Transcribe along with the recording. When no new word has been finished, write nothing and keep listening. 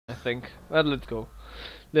think. Well, let's go.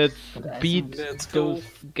 Let's beat those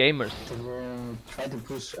gamers. They will try to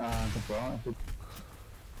push the ball a bit.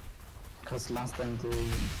 Because last time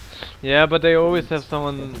they... Yeah, but they always have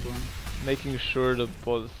someone making sure the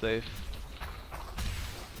ball is safe.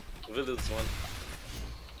 Will is one.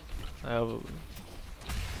 I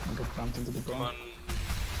got bumped into the ball. One.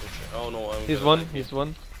 Oh no, He's one, he's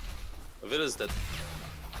one. Will is dead.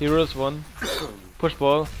 Hero's one. Push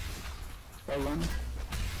ball. Ball one.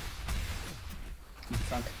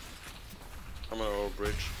 Fuck. I'm on our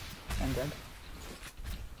bridge. I'm dead.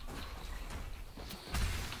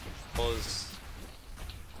 Ball is...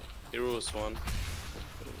 Hero is one.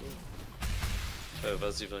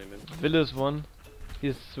 Vasiv, I mean. Will is one.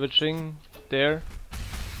 He's switching there.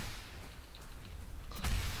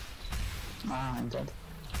 Ah, I'm dead.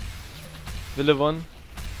 Will one.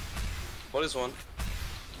 Ball is one.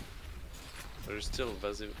 There's still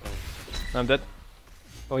Vasiv. Oh. I'm dead.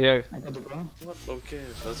 Oh yeah. I got the ball. What? Okay,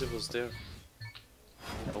 Vasiv was there.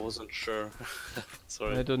 I wasn't sure.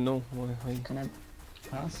 Sorry. I don't know. Why? Can I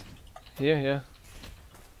pass? Yeah.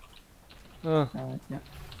 Yeah.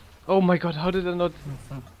 Oh my god, how did I not...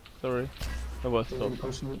 Fuck. Sorry. I was They so... really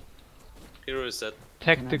push me. Hero is dead.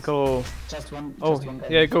 Tactical... Just one. Oh, just one guy.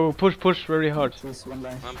 yeah, go push very hard. Just one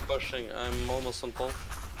life. I'm pushing. I'm almost on Paul.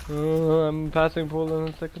 I'm passing Paul in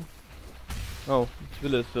a second. Oh,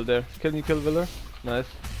 Villa is still there. Can you kill Villa? Nice.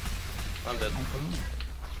 I'm dead. I'm coming.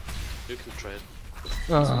 You can try it.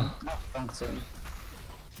 Ah. Oh, fuck, sorry.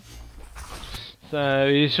 So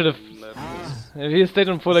you should have... Ah. If you stayed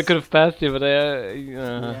on full I could have passed you, but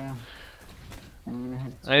Yeah.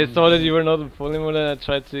 I saw that you were not on full anymore and I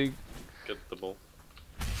tried to... Get the ball.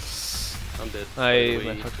 I'm dead.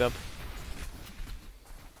 I fucked up.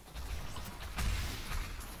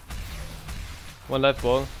 One life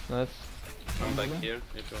ball, nice. I'm back here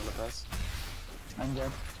if you wanna pass. I'm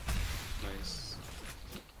dead. Nice.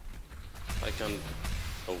 I can...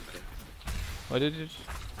 Okay. Why did you...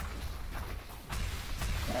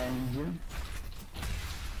 I'm here.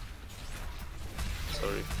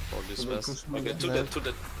 Sorry for this Will they pass. push me Okay, back? two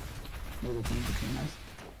dead. Maybe can become nice.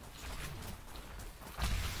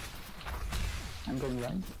 I'm going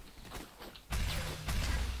right.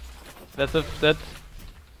 That's a... That...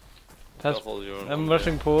 Pass... Careful, you're I'm on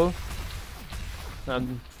rushing there. Paul.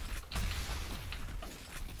 I'm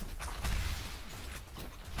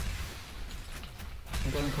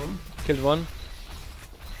going home. Killed one.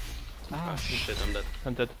 Ah shit, I'm dead.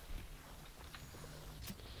 I'm dead.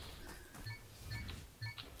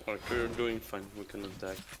 Alright, we're doing fine. We can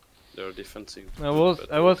attack. They're defensive. I was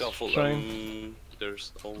Careful, trying...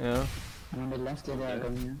 there's all... Yeah. I'm on the left, yeah, they are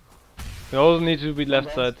going here. We all need to be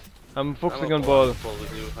left side. I'm focusing on ball.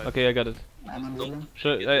 Okay, I got it. I'm on the left.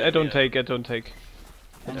 Sure, I don't take.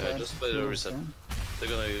 I'm Yeah, dead. just play the Heroes reset. down. They're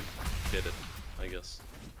gonna get it, I guess.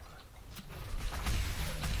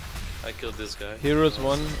 I killed this guy. Heroes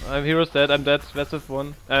one. I'm Heroes dead. I'm dead. Vesif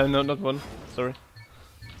one. No, not one. Sorry.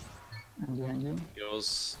 I'm behind you.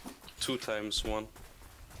 Heroes 2 times 1.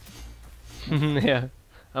 Yeah.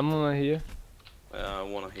 I'm here. I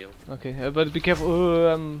wanna heal. Okay, but be careful.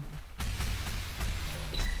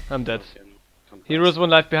 I'm dead. Okay, come back. Heroes one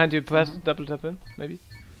life behind you. Press double tap in, maybe.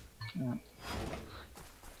 Yeah.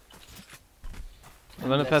 I'm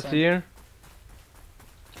gonna left pass side. here.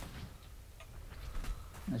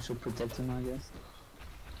 I should protect him, I guess.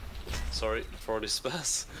 Sorry for this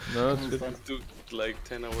pass. No, it's I'm good. dead. It took like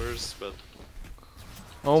 10 hours, but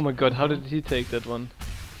Oh my god, how did he take that one?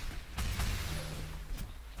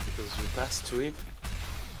 because we passed to him.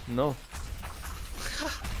 No.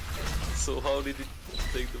 So how did he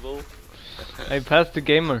take the ball? I passed the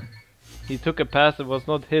gamer. He took a pass that was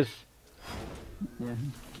not his. Yeah.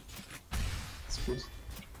 It's good.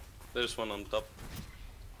 There's one on top.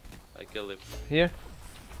 I killed him. Here?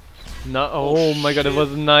 No, oh my god, it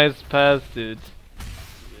was a nice pass, dude.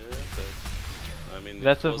 Yeah, but I mean,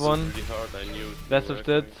 That's it a wasn't one. really hard. I knew. That's you of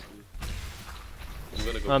were dead. going to- I'm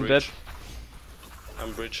gonna go I'm bridge. dead.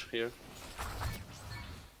 I'm bridge here.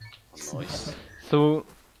 Oh, nice. So,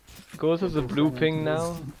 goes as a blue ping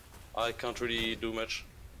now. I can't really do much.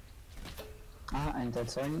 Ah, I'm dead,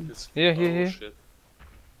 sorry. It's... Here, here, oh, here. Shit.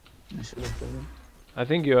 I should have killed him. I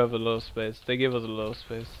think you have a lot of space. They give us a lot of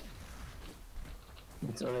space.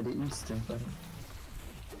 It's already instant, but...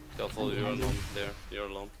 Careful, you're alone there. You're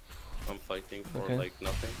alone. I'm fighting for Okay. like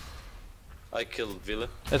nothing. I killed Ville.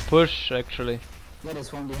 Let's push, actually. Yeah,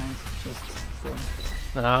 there's one behind. Just go.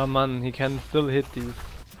 Ah man, he can still hit these.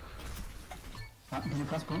 Ah, can you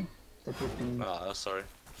pass ball? That would be... Ah, sorry.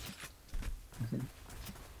 Okay.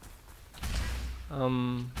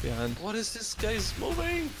 Behind. What is this guy's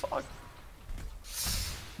moving? Fuck.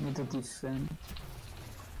 Need to defend.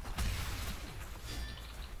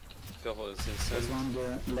 Careful, it's There's insane. one on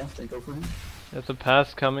the left, I go for him. There's a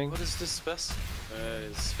pass coming. What is this pass?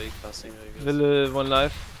 It's fake passing, I guess. Ville, one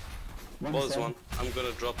life. One Ball is is dead. one. I'm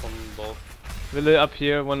gonna drop on ball. Ville up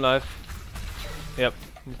here, one life. Yep,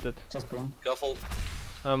 he's dead. Just blown. Careful.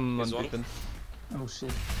 I'm on He's one. defense. Oh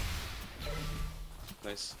shit.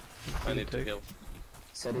 Nice. I need to take. heal.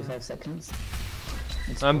 35 seconds.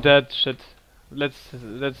 It's I'm blown. dead, shit.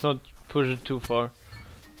 Let's not push it too far.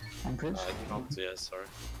 I'm bridge. I can't, yeah, sorry.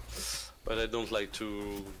 But I don't like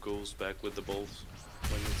to go back with the balls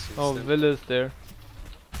when it's instant. Oh, Ville is there.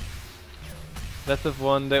 That's of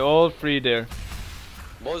one, they're all free there.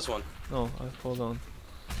 Ball is one. Oh, I fall down.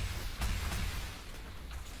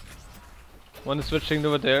 One is switching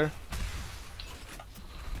over there.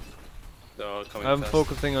 They are coming I'm fast.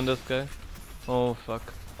 focusing on this guy. Oh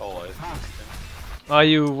fuck. Oh, Are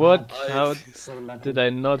you what? I, How So lucky. did I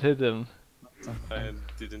not hit him? I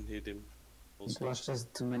didn't hit him. It Also. was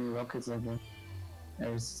just too many rockets like that.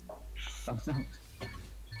 There's something.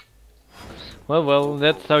 Well,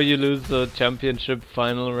 that's how you lose the championship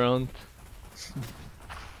final round.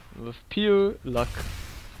 With pure luck.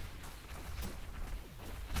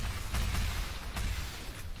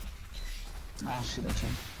 Ah shit, I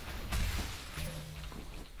jumped.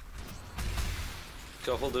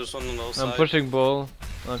 Careful, there's one on the I'm outside. pushing ball.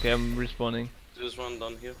 Okay, I'm respawning. There's one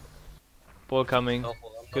down here. Ball coming.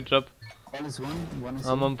 Careful, I'm Good job. One is one is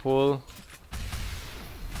I'm one. on pole.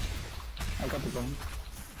 I got the bomb.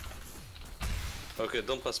 Okay,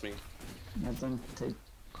 don't pass me. I don't take.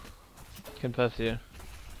 Can pass here.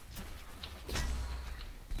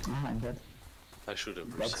 Ah, I'm dead. I should have.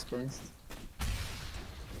 Backspace.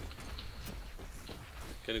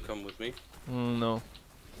 Can you come with me? No.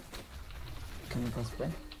 Can you pass back?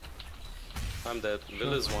 I'm dead.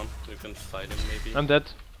 Will is one. You can fight him maybe. I'm dead.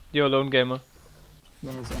 You're alone, gamer.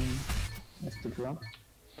 One is on. Left to drop.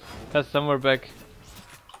 Pass somewhere back.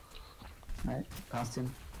 Right, passed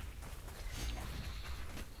him.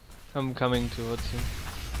 I'm coming towards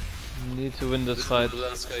you. Need to win this fight. The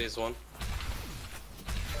last guy is one.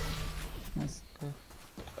 Nice.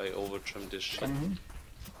 I overtrimmed this shit. Can you?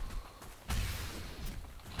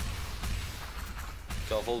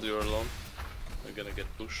 Careful, you're alone. You're gonna get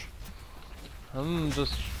pushed. I'm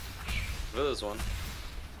just. Will is one.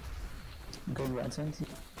 I'm going right side.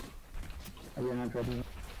 Are you not ready?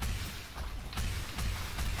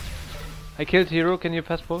 I killed hero. Can you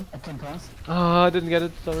pass ball? I can pass. Ah, I didn't get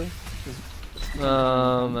it. Sorry.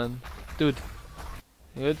 Oh man, dude.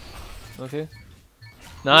 Good. Okay.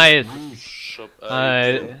 Nice. Shop. I-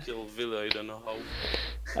 I didn't kill Will, I don't know how.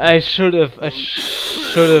 I should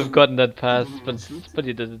have gotten that pass, but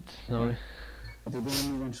you did it. Sorry. But they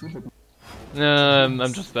didn't even shoot it. No,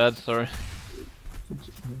 I'm just bad. Sorry.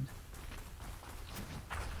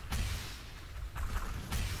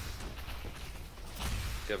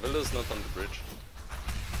 Okay, Will is not on the bridge.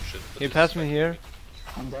 Shit. but Can you this pass is me fine. here?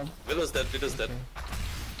 I'm dead. Will is dead, Will is dead.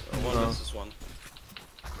 One No. versus one.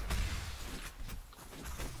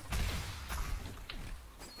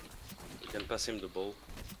 You can pass him the ball.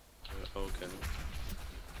 Okay.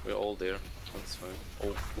 We're all there. That's fine.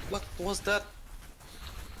 Oh, what was that?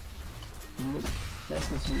 Look, that's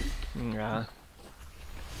what you. Yeah.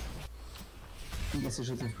 I guess you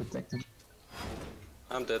should have protected.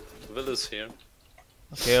 I'm dead. Will is here.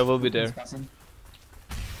 Okay, I will be He's there. passing.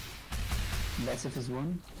 Massive is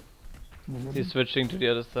one. In the middle. He's switching to the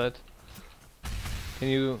other side. Can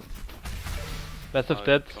you? Massive I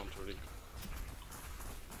dead. can't really.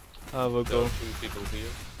 I will There are go. 2 people here.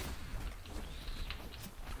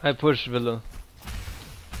 I push Villa.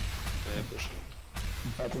 Yeah, push.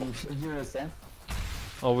 I'm fighting with heroes there.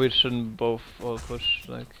 Or we shouldn't both all push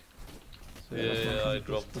like. So Yeah, that's not I coming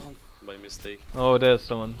dropped close. down by mistake. Oh, there's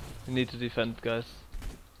someone. We need to defend, guys.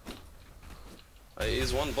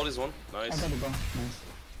 Is one, body's one. I Nice. got the bomb. Nice.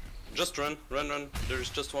 Just run, run, run. There's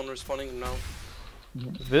just one respawning now.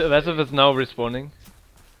 Massive is now respawning.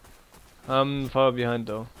 I'm far behind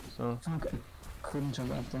though, so. Fuck, I couldn't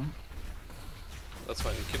jump up there. That's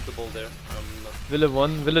fine. Keep the ball there. I'm not Villa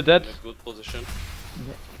 1, Villa dead. in a good position.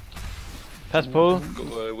 Pass pole.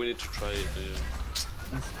 Go, we need to try it.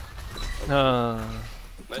 Ah,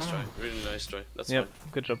 Nice try. Really nice try. That's yep,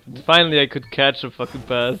 fine. good job. Finally I could catch a fucking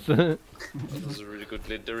pass. That was a really good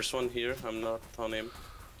lead. There is one here. I'm not on him.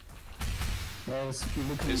 Yeah, I was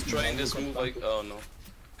looking. He's trying this got move like. Oh no.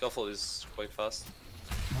 Careful is quite fast.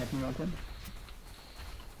 Have me rocket.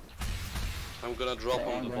 I'm gonna drop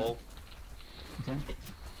Yeah, on the yeah. ball. Okay.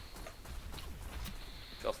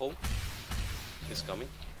 Careful. He's coming.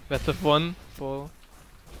 Massive 1, ball.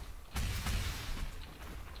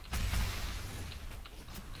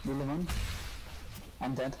 Really one.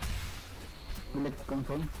 I'm dead. Really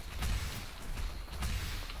confirm.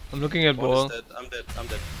 I'm looking at One ball. is dead. I'm dead. I'm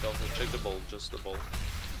dead. Go, check the ball. Just the ball.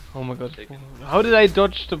 Oh my god. Take it. How did I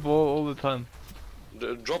dodge the ball all the time?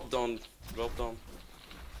 Drop down. Drop down.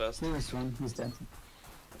 Fast. There is one. He's dead.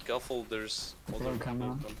 Careful. There's Okay, other come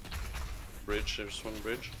on. bridge. There's one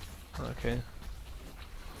bridge. Okay.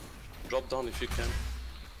 Drop down if you can.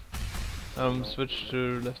 Switch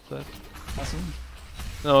to left side. Awesome.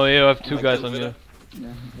 No, you have two I guys killed on you.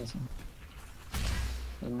 Villa. Yeah, awesome.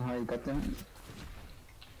 I don't know how you got there.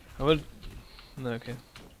 I will. No, okay.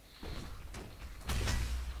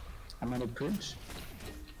 I'm at a bridge.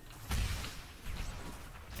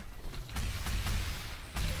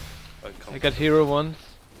 I got hero once.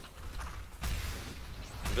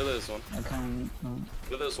 Villa is one. I can't. No.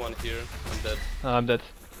 Villa is one here. I'm dead. Ah, I'm dead.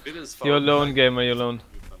 Villa is far. You're alone, gamer. You're alone.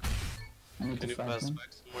 I need Can to you fight pass him. back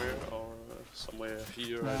somewhere or somewhere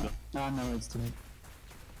here? I No. don't... No, it's too late.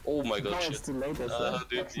 Oh my god, No, shit. it's too late. As well.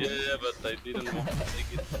 Dude, yeah, but I didn't want to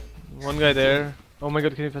take it. One guy there. Oh my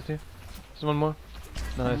god, can you pass here? There's one more.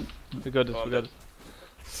 Nice. We got it. Oh, We got I'm it.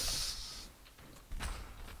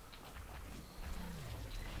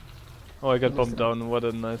 Oh, I got bumped down. What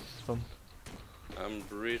a nice bump. I'm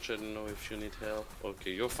rich, I don't know if you need help.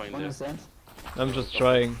 Okay, you're fine One there. is dead. I'm just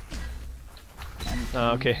trying.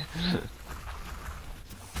 Ah, okay.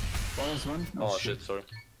 One is one. Oh shit, sorry.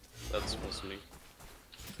 That was me.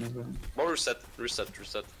 Never. Or reset.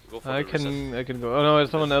 Go for I the reset. can go. Oh no,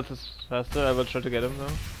 someone else is faster. I will try to get him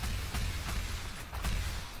though.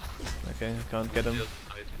 Okay, I can't get him. The other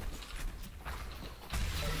side.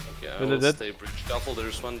 Okay, I Will it will dead? stay bridge. Careful,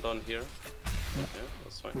 there's one down here. Yeah. Yeah,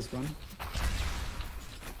 that's fine. This one.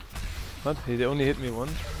 What? He only hit me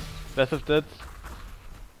once. Passive dead.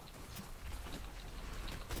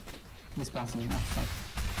 He's passing. Ah,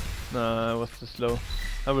 fuck. Nah, I was too slow.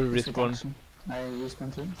 I will This respawn. reduction. I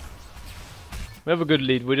respawn too. We have a good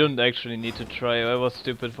lead. We don't actually need to try. I was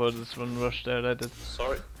stupid for this one rush there. I did.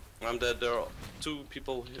 Sorry, I'm dead. There are two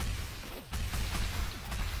people here.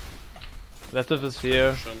 Passive is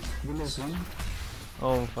here. Will is one.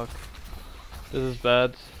 Oh fuck. This is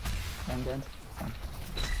bad. I'm dead. Fuck.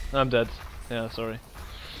 I'm dead. Yeah, sorry.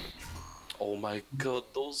 Oh my god,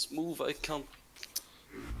 those move, I can't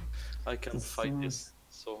This fight thing this is-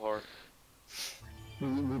 so hard. We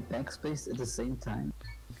backspaced at the same time.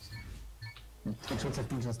 It should have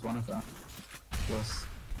been just one of us. Was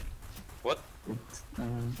What? it?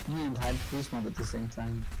 Me and Hyde respawned at the same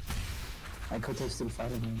time. I could have still fought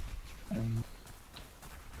him. I'm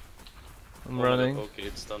Oh my running. god, okay,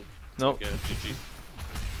 it's done. No. Yeah, GG.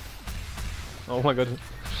 Oh my god.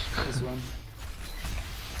 This one.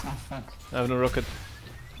 Ah, fuck. I have no rocket.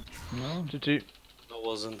 No. GG. That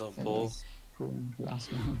wasn't a That ball. was ruined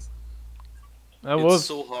last round. I It's was.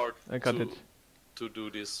 so hard I got it. to do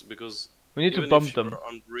this because We need to even bump if them. you're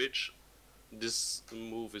on bridge, this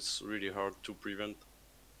move is really hard to prevent.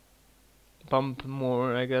 Bump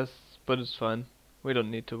more, I guess. But it's fine. We don't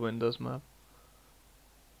need to win this map.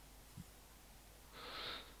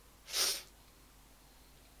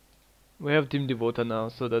 We have Team Devota now,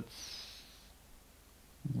 so that's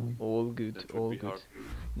all good, That would all be good. hard.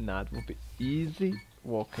 Nah, it would be easy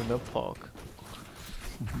walk in the park.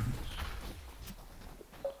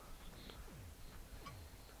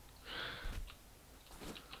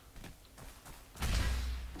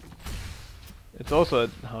 It's also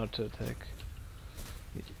hard to attack.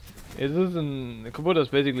 It is in Kubota is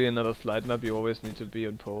basically another slide map. You always need to be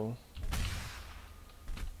on pole.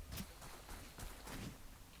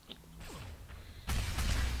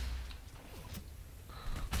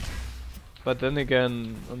 But then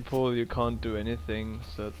again, on pole you can't do anything,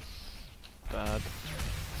 so it's bad.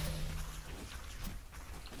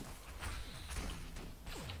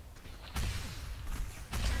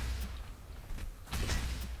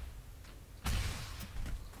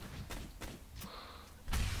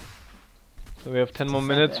 So we have 10 more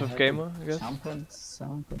minutes with Gamer, I guess.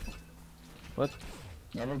 Sound, but What?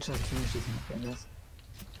 yeah, let's just finish this map, I guess.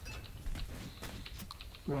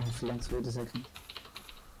 Oh, I have flanks, wait a second.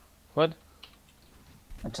 What?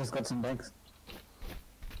 I just got some bags.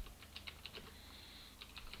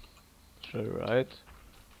 Should I write?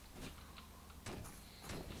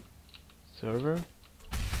 Server?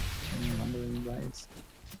 I'm wondering why it's...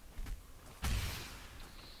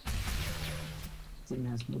 Steam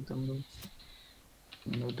has no downloads.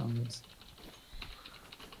 No downloads.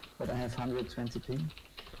 But I have 120 ping.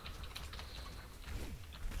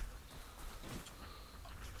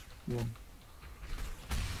 Yeah.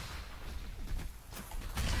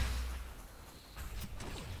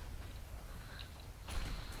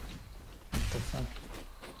 What the fuck?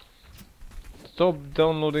 Stop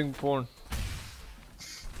downloading porn.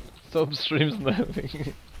 Stop stream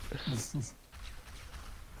sniping.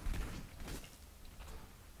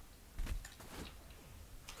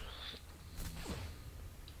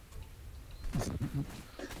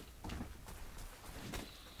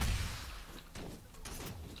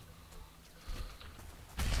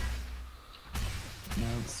 No,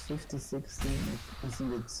 it's 50-60. I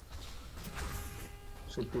think it's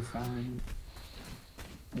should be fine.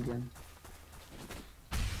 Again.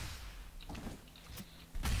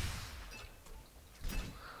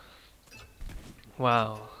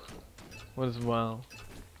 Wow. What is wow?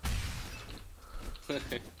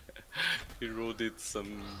 He wrote it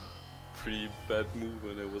some pretty bad move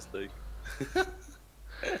and I was like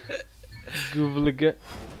Google again.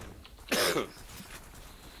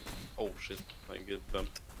 oh shit, I get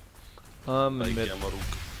bumped I'm by in mid.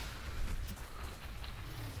 Yamaruk.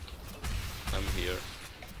 I'm here.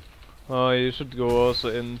 Oh, you should go also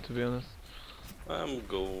in, to be honest. I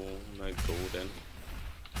go then.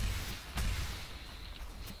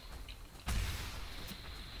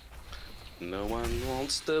 No one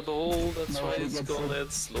wants the ball, that's No why one it's gets called it.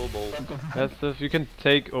 that slow ball. That's stuff you can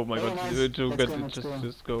take. Oh my Oh, god, nice. you do Let's get go, it, let's go.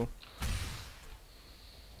 just go.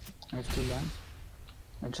 I have 2 lines.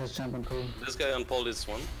 I just jump and pull. This guy on pole is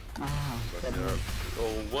one. Ah, But that there one. are...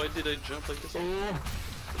 Oh, why did I jump like this? Oh.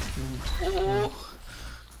 Oh!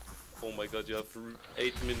 Oh my god, you have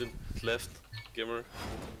 8 minutes left, gamer.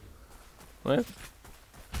 What?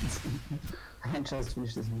 I just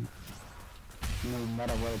finish this one. No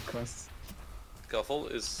matter what it costs. Careful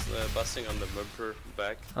is busting on the bumper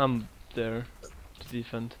back. I'm there to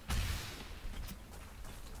defend.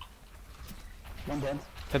 One dead.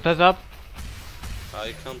 Pass up.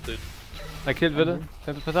 I can't do it. I killed Ville.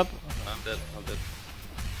 Pass up. I'm dead, I'm dead.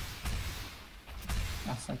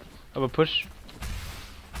 Ah, fuck. I will push.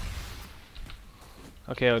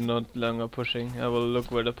 Okay, I'm not longer pushing. I will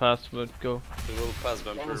look where the pass would go. We will pass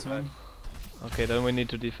bumper Bonus back. one. Okay, then we need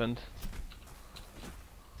to defend.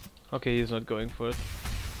 Okay, he's not going for it.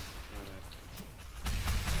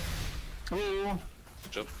 Oh.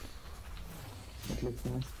 Good job. That looks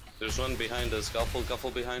nice. There's one behind us,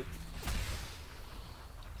 Gaffel behind.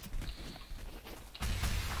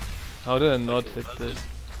 How did I not hit this?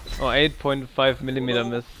 Oh, 8.5 millimeter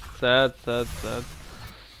miss. Sad.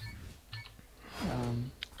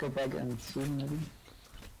 Go back and shoot maybe.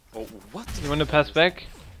 Oh, what? You wanna pass back?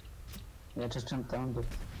 Yeah, just jump down, but.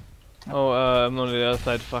 Oh, I'm on the other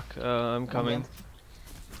side. Fuck, I'm coming.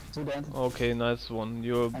 2 dead. Okay, nice one.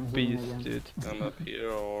 You're a I'm healing beast, again. dude. I'm up here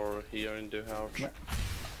or here in the house. Yeah.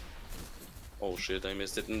 Oh shit, I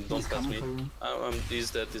missed it. And don't He's pass coming me. for you. He's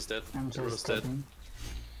dead, he's dead. I'm Hero's just dead. stopping.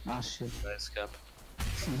 Ah shit. Nice cap.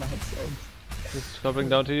 That's old. Just dropping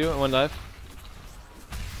down to you. One life.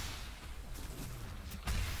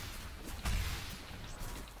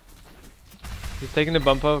 He's taking the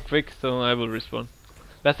bumper quick, so I will respawn.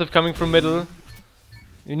 Massive coming from middle.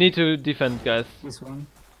 You need to defend, guys. This one.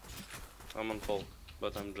 I'm on pole,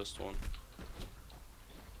 but I'm just one.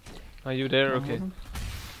 Are you there? One Okay. of them.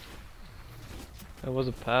 That was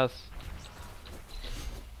a pass.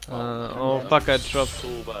 man, Oh I'm fuck, I dropped.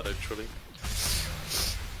 So bad actually.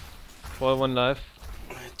 For one life.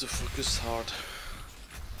 I had to focus hard.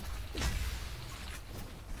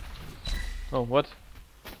 Oh, what?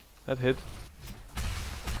 That hit.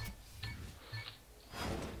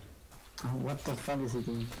 Oh, what the fuck is he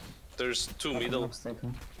doing? There's 2 Up an middle.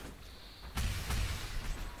 obstacle.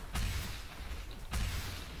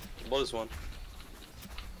 Ball is one.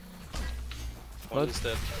 One What? is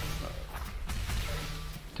dead.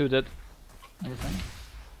 2 dead. Are you fine?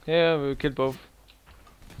 Yeah, we killed both.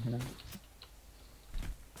 Yeah.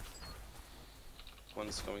 One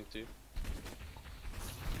is coming to you.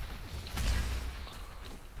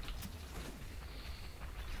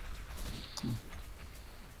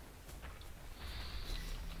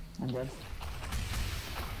 I'm dead.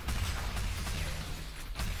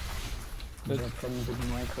 Good. They're coming to the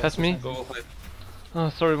mic. Pass me. Go ahead. Oh,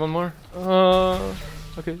 sorry, one more.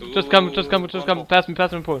 Okay, just come. Pass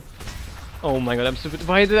me, Paul. Oh my god, I'm stupid.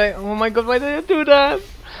 Why did I? Oh my god, why did I do that?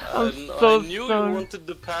 I'm so I knew sorry. you wanted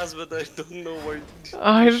the pass, but I don't know why.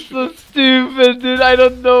 I'm so stupid, dude. I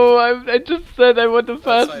don't know. I just said I want to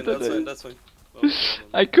pass. That's fine, but that's I- fine, that's fine.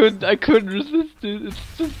 No, I couldn't resist it.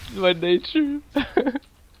 It's just my nature.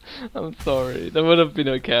 I'm sorry. That would have been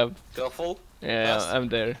a cap. Careful. Yeah, Fast. I'm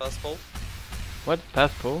there. Fast ball. What?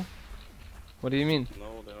 Pass pole? What do you mean?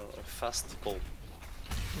 No, they're a fast ball.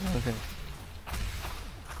 Okay.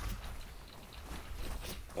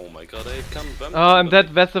 Oh my god, I can't bump. Oh, I'm but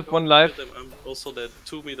dead. Vesif, one life. I'm also dead.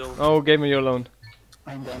 2 middle. Oh, game me alone.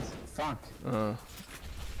 I'm dead. Fuck. Uh,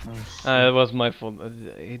 Oh shit. it was my fault.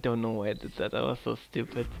 I don't know why I did that. I was so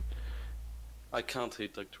stupid. I can't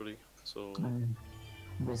hit actually, so I'm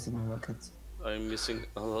wasting my rockets. I'm missing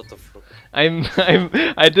a lot of rockets.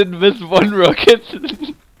 I didn't miss one rocket.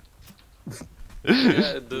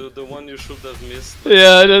 Yeah, the one you should have missed.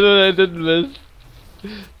 Yeah, I don't know. I didn't miss.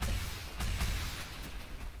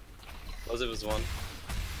 Was it was one?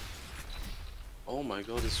 Oh my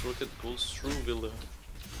god, this rocket goes through Villa.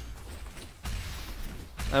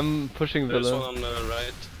 I'm pushing There's Villa. one on the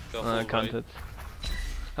right. Careful, I can't right. hit.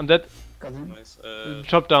 I'm dead. Got him. Nice.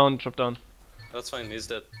 Drop down. Drop down. That's fine, he's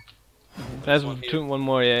dead. There's one here. one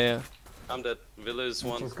more. Yeah, I'm dead. Villa is I'm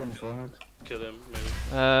one. just going forward. Kill him, maybe.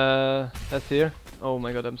 yeah. That's here. Oh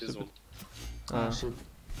my god, I'm He's stupid. one. Oh shit.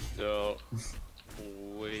 They're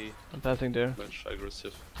way I'm passing there. much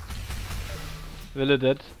aggressive. Villa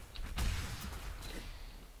dead.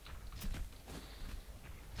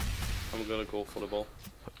 I'm gonna go for the ball.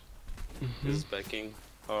 He's backing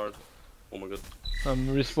hard. Oh my god. I'm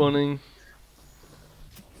respawning.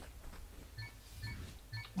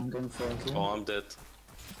 I'm going for a kill. Oh, I'm dead.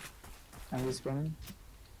 I'm respawning.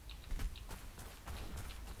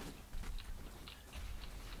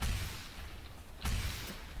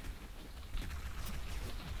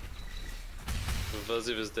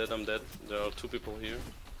 Vaziv is dead, I'm dead. There are two people here.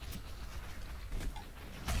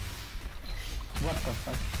 What the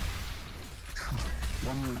fuck?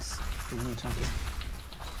 One's taking a champion.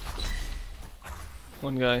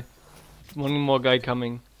 One guy. One more guy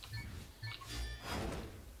coming.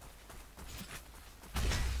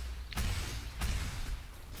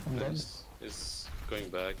 I'm dead. Nice. He's going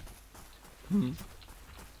back. Hmm.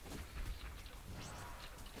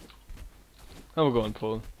 I will go on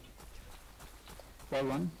pole. Wall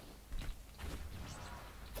one.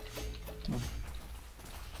 No.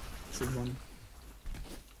 Sit one.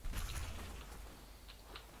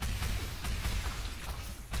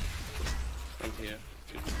 I'm here.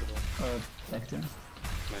 If you need the ball. Back there.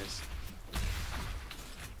 Nice.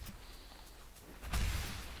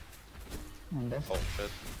 I'm dead. Oh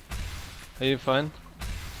shit. Are you fine?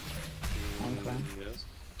 I'm fine. Yes.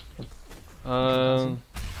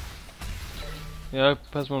 Yeah,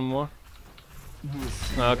 pass one more.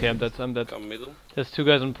 He's Okay, I'm dead. I'm dead. Come middle. There's two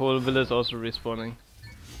guys on pole. Villa is also respawning.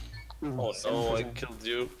 Oh no, I killed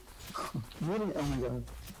you. Really? Oh my god.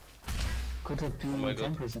 Could have been my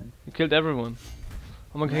god. 10%. You killed everyone.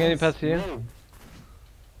 Oh my god, can you pass here? No.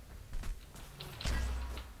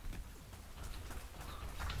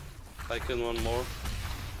 I kill one more.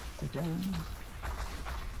 Okay.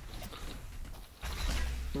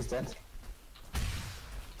 Who's dead?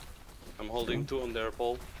 I'm holding two on their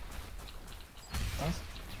pole. Us?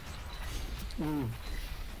 Ooh.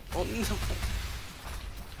 Oh no!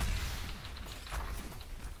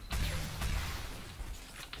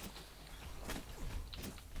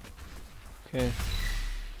 Okay. He's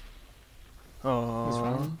Oh,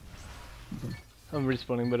 running. I'm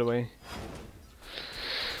respawning by the way.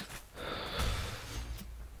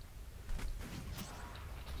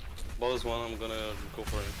 Ball is one, I'm gonna go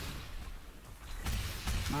for it.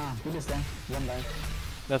 Ah, he is there. One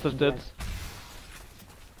life. That's is dead.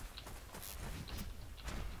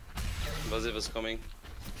 Vaziv is coming.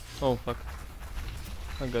 Oh fuck.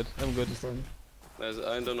 I'm good. I'm good. He's dead.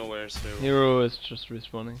 I don't know where he's here. Hero is just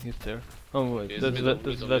respawning. He's there. Oh wait, He's that's middle,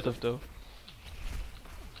 that's middle, Vetev though.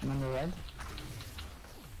 I'm on the right.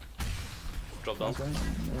 Drop down. Okay.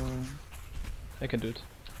 I can do it.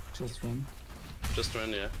 Just run. Just ran,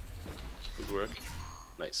 yeah. Good work.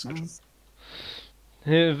 Nice. Good job.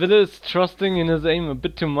 Nice. Villa is trusting in his aim a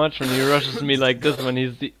bit too much when he rushes me like this when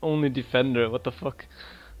he's the only defender. What the fuck?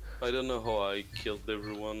 I don't know how I killed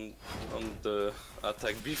everyone on the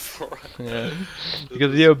attack before. Yeah. That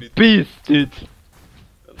Because was you're a a bit- beast, dude.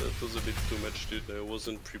 That was a bit too much, dude. I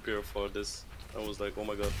wasn't prepared for this. I was like, oh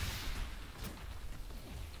my god.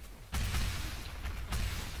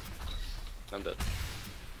 I'm dead.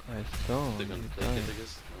 I saw. They're gonna you take it, died. I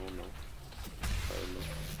guess. I don't know. I don't know.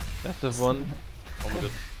 That's the one. Oh my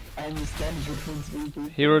god. I understand between three people.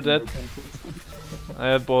 Hero dead. I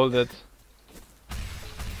had ball dead.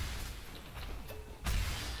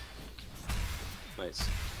 Nice.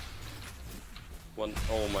 One.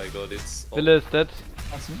 Oh my god, it's. Oh, Villa is dead.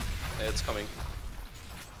 Awesome. it's coming.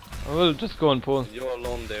 I will just go on pole. You're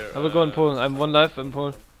alone there. I will go on pole. I'm one life on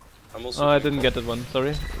pole. I'm also. Oh, I going didn't for- get that one.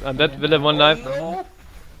 Sorry. I'm dead. Yeah. Villa one life. No!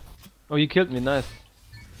 Oh, you killed me. Nice.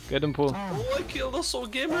 Get him pole. Oh, I killed a soul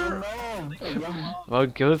gamer! No! Wow,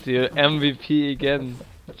 goes here. MVP again.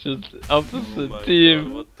 Just opposite Oh my team.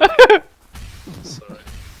 God, what the- Sorry.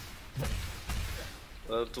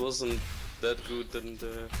 That wasn't that good than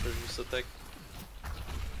the previous attack.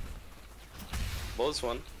 Balls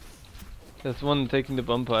one. There's one taking the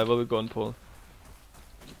bumper. I will go on pole.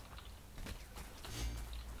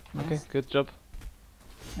 Okay, Nice. good job.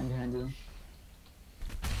 I'm behind you.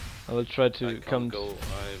 I will try I to can't come. go.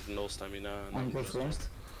 I have no stamina. And I'm I'm go just first.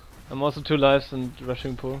 I'm also 2 lives and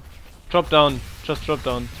rushing pole. Drop down. Just drop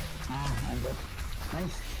down. Ah, I'm dead.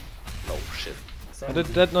 Nice. no shit. Did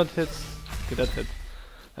that not hit? Okay, that hit.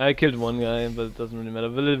 I killed one guy, but it doesn't really matter.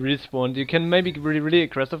 Will it respawn? You can maybe be really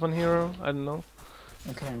aggressive on hero. I don't know.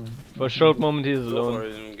 Okay. For a short moment he is Go alone. for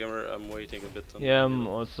it, Gamer. I'm waiting a bit. On Yeah, the I'm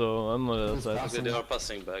middle. on the other Who's side. passing? Okay, they are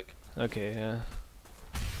passing back. Okay, yeah.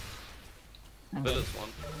 I'm Bill dead. is one.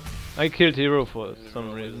 I killed hero for some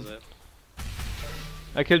Where is reason. it?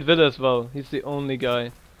 I killed Villa as well. He's the only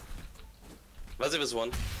guy. Vaziv is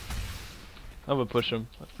one. I will push him.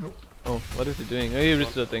 Nope. Oh, what is he doing? Oh, he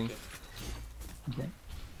reached One, that thing. okay. Okay.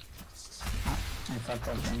 Ah, I fucked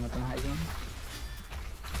up. I'm not on high ground.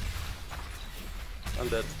 I'm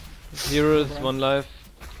dead. Hero is 1 life.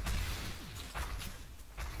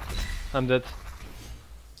 I'm dead.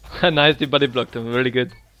 Nice, the body blocked him. Really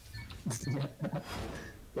good. Yeah.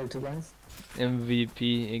 Kill 2 guys.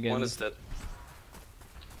 MVP again. One is dead.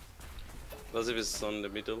 Vaziv is on the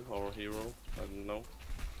middle, our hero. I don't know.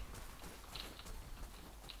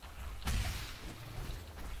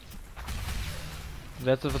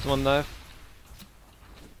 Vesov is 1 life.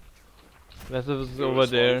 Vesov is Hero over is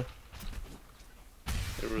there.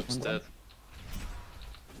 Hero is One dead.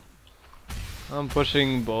 I'm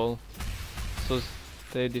pushing ball. So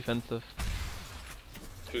stay defensive.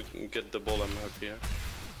 If you can get the ball, I'm up here.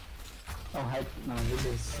 Oh, hide. No, this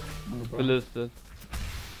is on the ball. Villa is dead.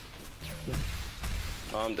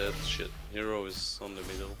 Oh, I'm dead. Shit. Hero is on the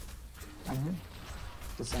middle. I'm here.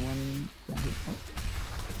 Does someone...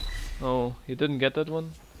 Oh, you didn't get that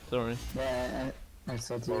one? Sorry. Yeah, I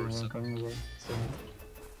thought you Or were is it- coming away. So,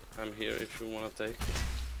 I'm here if you wanna take.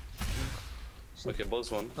 shit. Okay, boss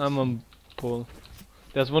one. I'm on pole.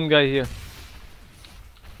 There's one guy here.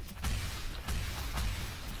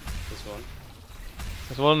 This one.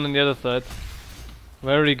 There's one on the other side.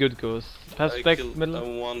 Very good goes. Pass I back killed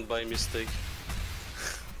middle. one by mistake.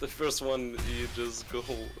 The first one, you just go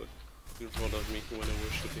in front of me when I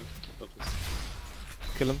was shooting. That was...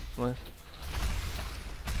 Kill him. Nice.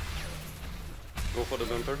 Go for the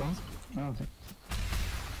bumper. Oh, okay.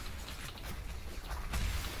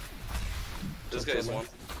 This guy is one.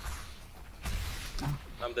 Ah.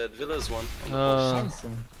 I'm dead. Villa is one. On the Scheiße.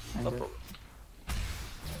 I'm no dead. problem.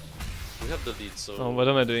 We have the lead, so... Oh, what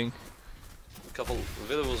am I doing? A couple...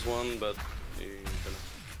 Villa was one, but... you'll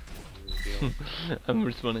be on. I'm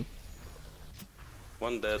respawning.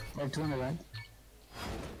 One dead. There are 2 on the right.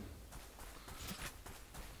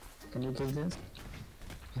 Can you kill this?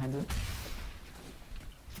 Behind you?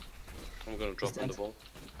 I'm gonna drop on the dead. ball.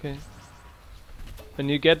 Okay. When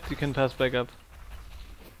you get, you can pass back up.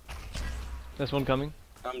 There's one coming.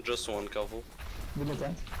 I'm just one couple. Will it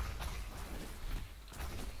dead?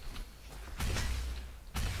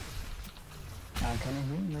 Can I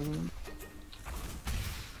heal? Maybe?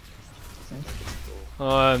 Thanks.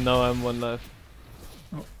 Oh, now I'm 1 life.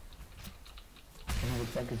 Can I have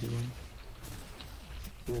it back if you want?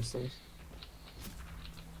 You're safe.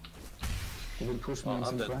 They will push me Oh, on I'm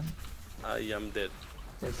some dead. ground. I am dead.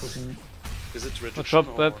 They're pushing me. Is it rejection drop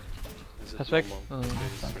or back. is it Pass back. normal? Oh. Okay, Ah,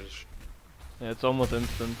 it's rejection. Yeah, it's almost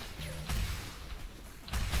instant.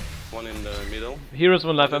 One in the middle. Hero's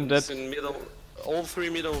 1 life, I'm dead. It's in middle. All 3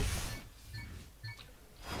 middle.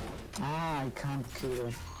 Ah, I can't kill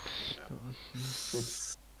it.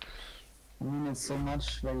 It's... I mean, it's so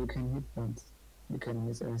much where you can hit, but you can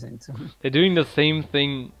miss everything too. They're doing the same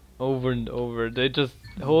thing over and over. They're just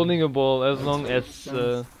holding a ball as long as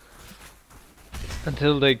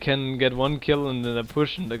until they can get 1 kill and then they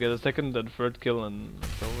push and they get a second and third kill and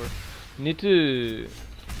it's over. You need to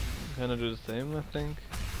kind of do the same, I think.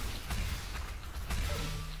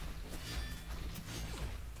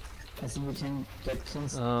 I think we can get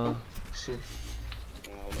kills. Uh, Shit.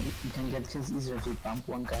 Oh, You can get kills easier if you bump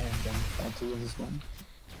 1 guy and then fight 2 versus 1.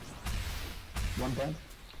 1 dead.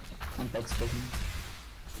 And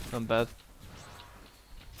backspace. I'm bad.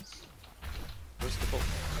 where's the ball?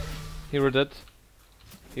 Hero dead.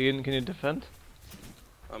 Ian, can you defend?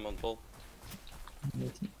 I'm on ball. I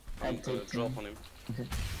I'm gonna take drop on him. Okay.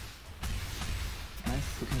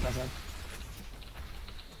 Nice, you can pass up.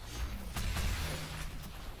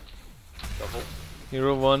 Double.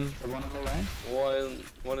 Hero 1. The one on the right?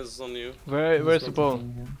 One is on you. Where's the ball?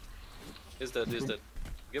 Is that? Is Okay. that?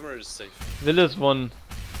 Gamer is safe. Villa's 1.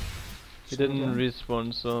 He Should we didn't go?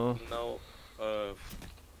 respawn, so Now,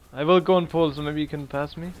 I will go on pole, so maybe you can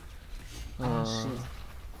pass me. Oh shit.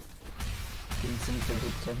 Didn't think they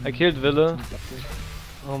would get I me. killed Villa. Jump up there.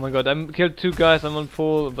 Oh my god, I killed 2 guys, I'm on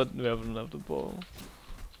pole, but we haven't left the ball.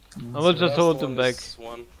 I will So just hold them One back. is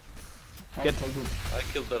one. I'll get- take it. I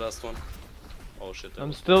killed the last one. Oh shit. that I'm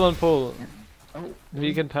was- still on pole. Oh, Maybe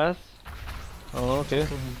you can pass? Oh, okay.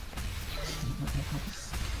 kill him.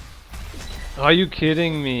 Are you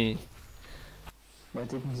kidding me? Why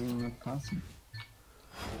didn't you not pass me?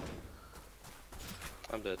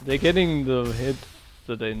 I'm dead. They're getting the hits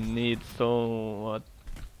that they need, so what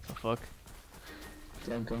the fuck?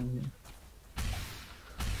 They're going here.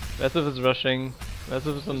 Passive is rushing.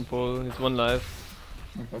 Passive is on pole, he's 1 life.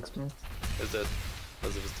 My backsplit. Is dead.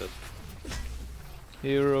 As if it's dead.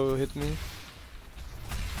 Hero hit me.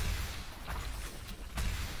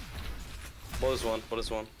 Ball is one. Ball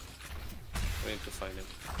is one. We need to find him.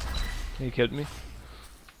 He killed me.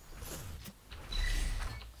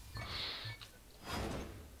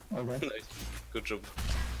 Alright. Nice. Good job.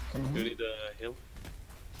 Can You you need a heal?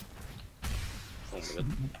 Oh my god.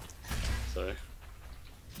 Sorry.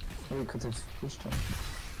 Oh, we could have pushed him.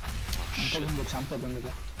 I'm taking the jump pad on the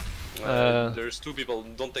back. There's 2 people.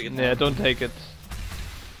 Don't take it. Yeah, don't take it.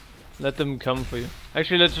 Let them come for you.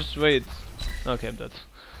 Actually, let's just wait. Okay, I'm dead.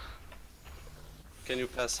 Can you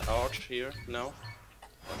pass Arch here now?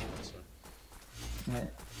 Arch, sorry. Yeah,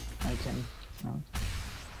 I can. No.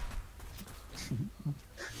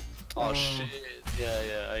 Oh shit.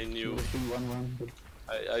 Yeah, I knew. It would be 1-1, but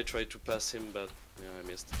I tried to pass him, but yeah, I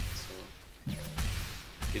missed. So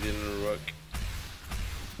he didn't work.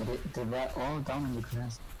 they were all down in the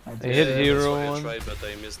grass. I I did. hit that's hero why I one. tried, but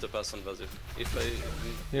I missed the pass on Vasif. If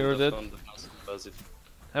I Hero would dead. have done the pass on Vasif.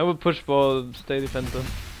 I will push ball, stay defensive.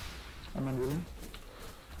 I'm on wheel.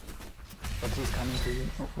 But he's coming to you.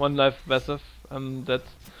 Oh, 1 life passive, I'm dead.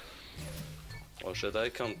 Oh shit, I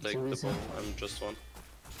can't take So the is ball. it? I'm just one.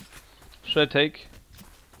 Should I take?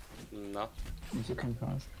 No. if you can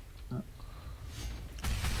pass. No.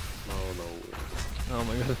 Oh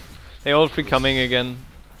my god. They all 3 coming again.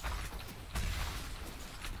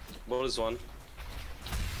 Ball is one.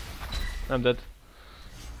 I'm dead.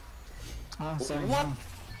 Ah, sorry. What? No.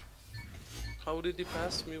 How did he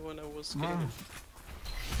pass me when I was No. killing him?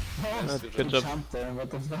 Oh, Nice, Good you job. jumped there, what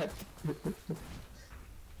the fuck?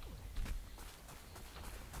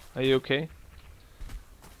 Are you okay?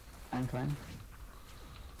 I'm fine.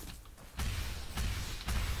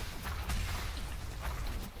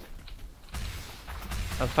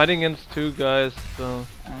 I'm fighting against 2 guys, so...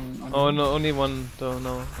 I'm on Oh wheel. no, only 1 though,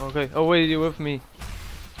 no. Okay. Oh wait, you're with me.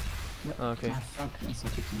 Yep. Okay. Ah, fuck, I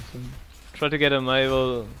thought you can kill me. Try to get him, I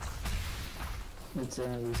will... It's a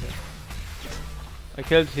reset. I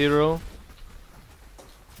killed hero.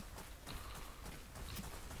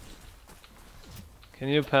 Can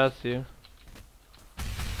you pass here?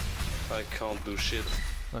 I can't do shit.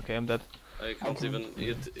 Okay, I'm dead. I can't Okay. even.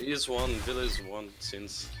 It is one. Villa is one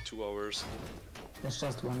since 2 hours. There's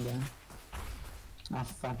just one guy. Ah,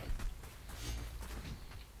 fuck.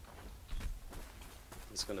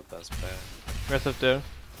 It's gonna pass back. Rest up there.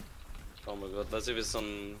 Oh my god, let's see if it's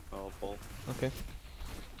on our ball. Okay.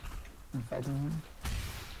 I'm fighting him.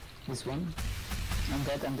 He's one. I'm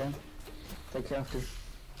dead. Take care of this.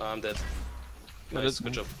 I'm dead. Oh, Nice, that's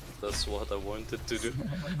good job. That's what I wanted to do.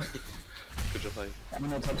 Good job, I I'm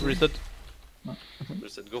gonna top you. Reset.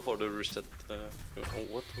 reset. Go for the reset. Oh,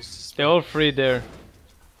 what was this? They're all 3 there.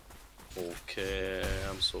 Okay,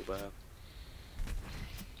 I'm so bad.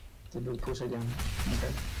 They will push again.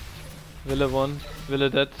 Okay. Villa 1. Villa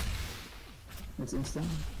dead. It's instant.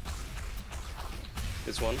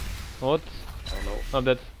 It's one. What? Oh no. I'm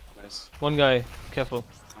dead. Nice. 1 guy. Careful.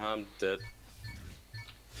 I'm dead.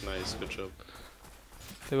 Nice, good job.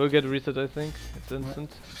 They will get reset, I think. It's instant.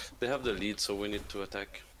 They have the lead, so we need to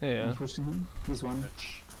attack. Yeah. I'm pushing him. He's one.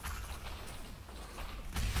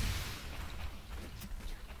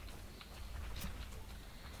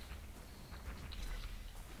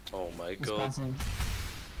 Oh my He's god. passing.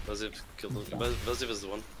 Vasif killed him. Vasif is the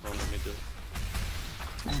one on the middle.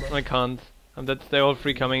 I'm dead. I can't. I'm dead. They're all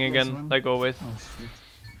 3 coming There's again, one. like always. Oh shit.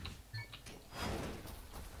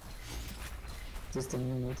 Just a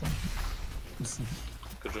new meta.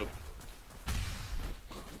 Good job.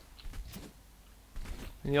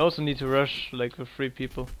 And you also need to rush, like, with 3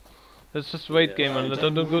 people. Let's just wait, Yeah. game, and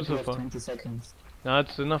don't go We so have far. 20 seconds. Nah,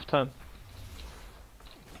 it's enough time.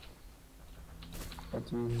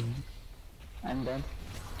 But we... I'm dead.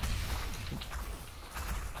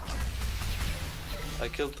 I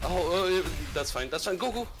killed. Oh, that's fine. That's fine.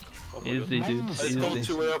 Go, go. Oh my Easy, God. dude. I Easy. thought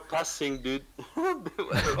you were passing, dude. They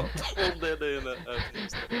were all dead in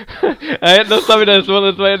I had no stamina as well,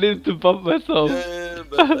 that's why I needed to bump myself. Yeah,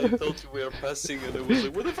 but I thought you were passing and I was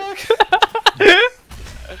like, what the fuck?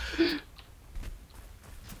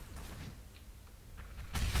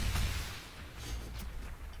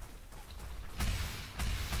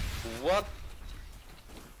 What?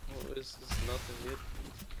 Oh, is this nothing yet?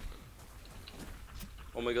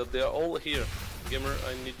 Oh my God, they are all here. Gamer,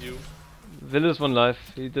 I need you. Will is one life,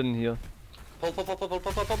 he didn't heal. Pull.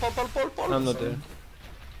 I'm not there.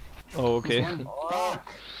 Oh, okay. Fuck!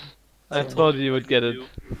 I thought you would get it.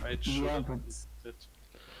 I should Yeah, have but it.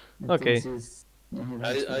 Okay. this is-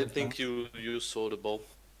 I think you saw the ball.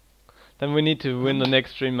 Then we need to win the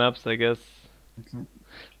next 3 maps, I guess. Okay.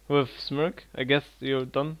 With Smirk, I guess you're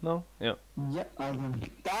done now? Yeah. Yeah, I'm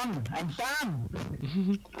done! I'm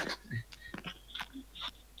done!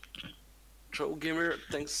 Joe Gamer,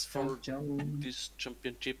 thanks for Joe. this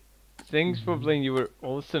championship. Thanks for playing, you were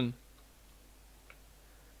awesome.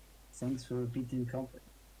 Thanks for beating company.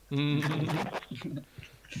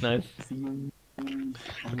 Nice. See you.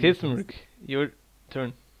 Okay, Smirk, your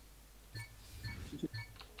turn.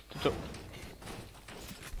 So,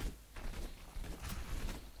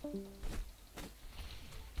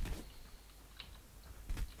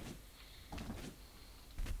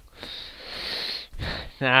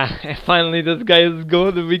 finally this guy is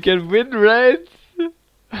gone and we can win, right?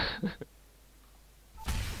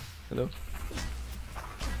 Hello?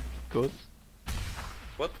 Ghost?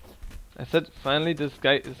 What? I said finally this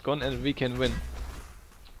guy is gone and we can win.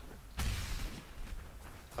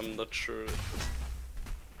 I'm not sure.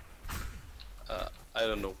 I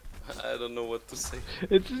don't know. I don't know what to say.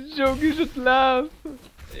 It's a joke, you should laugh.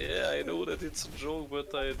 Yeah, I know that it's a joke, but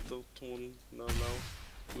I don't want now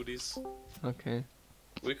do this. Okay.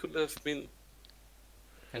 We could have been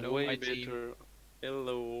Hello, way my better. team.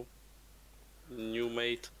 Hello, new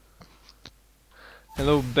mate.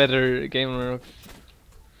 Hello, better gamer.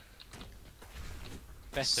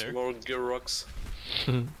 Better. More gear rocks.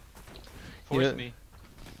 Force Yeah. me.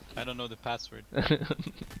 I don't know the password.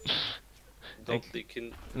 Don't leak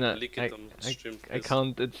I, it on stream. I please.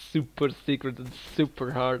 can't, it's super secret and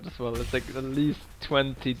super hard as well. It's like at least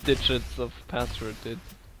 20 digits of password, dude.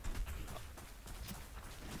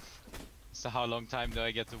 So how long time do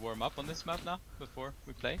I get to warm up on this map now before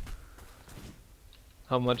we play?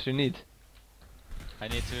 How much you need? I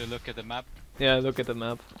need to look at the map. Yeah, look at the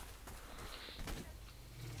map.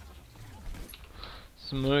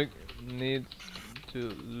 Smirk needs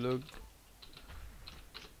to look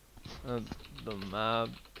at the map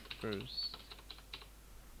first.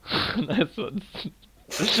 Nice one.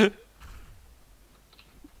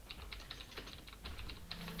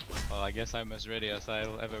 Well, I guess I'm as ready as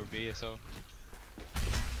I'll ever be, so...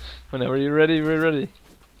 Whenever you're ready, we're ready.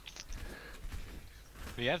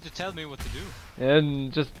 But you have to tell me what to do.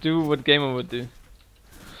 And just do what Gamer would do.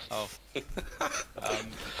 Oh.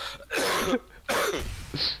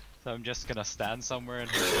 So I'm just gonna stand somewhere and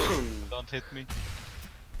don't hit me.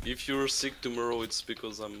 If you're sick tomorrow, it's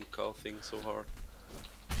because I'm coughing so hard.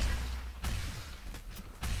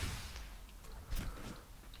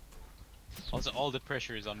 Also, all the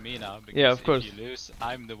pressure is on me now because Yeah, of course. if you lose,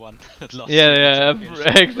 I'm the one that lost. Yeah, the yeah,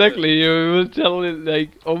 championship. exactly. You will tell it like,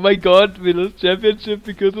 oh my god, we lost championship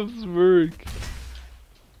because of Smirk.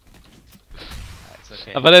 It's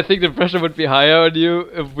okay. But I think the pressure would be higher on you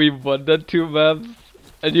if we won that 2 maps,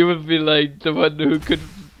 and you would be like the one who could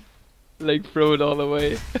like throw it all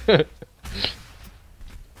away.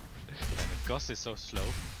 Gus is so slow.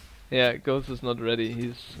 Yeah, Ghost is not ready.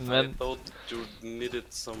 He's I man. thought you needed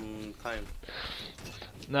some time.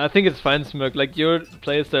 No, I think it's fine, Smirk. Like your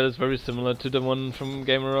playstyle is very similar to the one from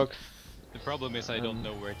Gamer Rocks. The problem is I don't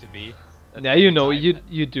know where to be. at Yeah, the you know, time.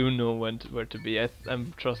 you do know where to be.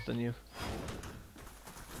 I'm trusting you.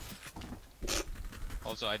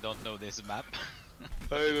 Also, I don't know this map.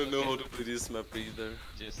 I don't know how to play this map either.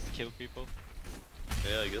 Just kill people.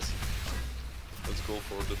 Yeah, I guess. Let's go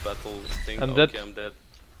for the battle thing. I'm Okay, dead. I'm dead.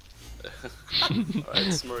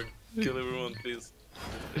 Alright, Smirk, kill everyone, please.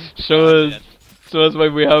 Show us why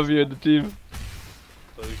we have you in the team.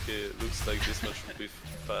 Okay, looks like this match will be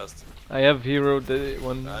fast. I have Hero, the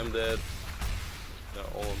one. I'm dead. They're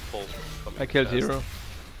all on pole. Coming I killed fast. Hero.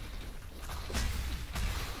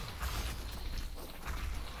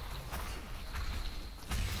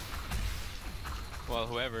 Well,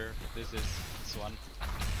 whoever this is, this one.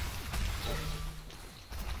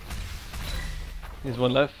 He's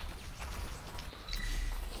one left.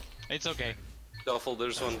 It's okay. Duffel,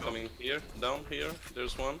 there's one coming here, down here,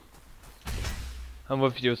 there's one. I'm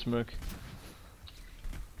with you, Smirk.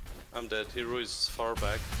 I'm dead. Hero is far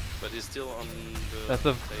back, but he's still on the. That's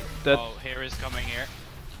the. plate. That. Oh, here is coming here.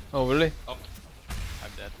 Oh really? Oh,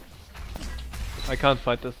 I'm dead. I can't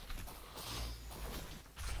fight this.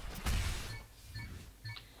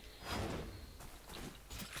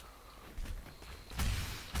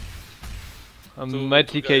 I So might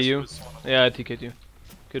two TK guys you. with one. Yeah, I TK'd you.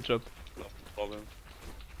 Good job. No problem.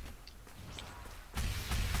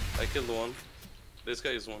 I killed one. This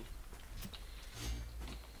guy is one.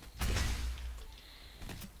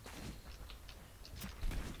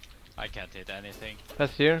 I can't hit anything.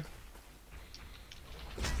 Pass here.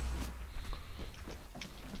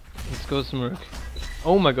 Let's go Smirk.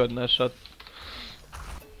 Oh my god, nice shot.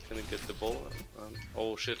 Can I get the ball?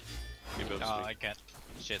 Oh shit. He bumped No, me. I can't.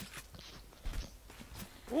 Shit.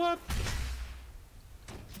 What?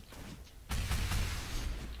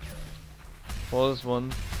 Ball is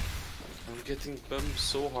one. I'm getting bumped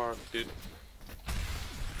so hard, dude.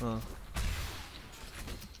 Oh.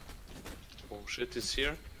 Oh shit, he's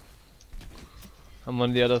here. I'm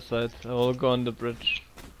on the other side. I will go on the bridge.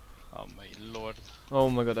 Oh my lord. Oh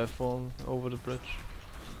my god, I fall over the bridge.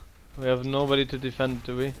 We have nobody to defend,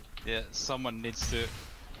 do we? Yeah, someone needs to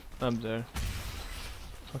I'm there.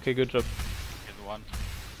 Okay, good job. get one.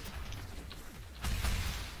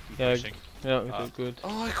 I'm Yeah, pushing. yeah, we did good.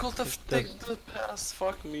 Oh, I could have That's- taken the pass.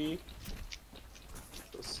 Fuck me.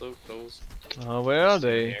 That's so close. Where are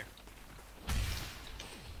they? Here.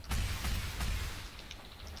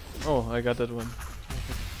 Oh, I got that one.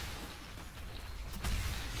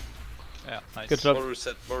 Yeah, nice. Good job. Ball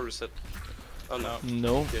reset, ball reset. Oh no.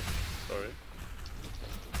 No. Okay, sorry.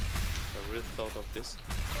 I really thought of this.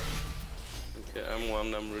 Okay, I'm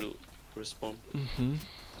one, I'm real respawn. Mm-hmm.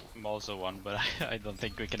 I'm also one, but I don't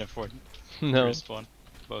think we can afford No, to respawn.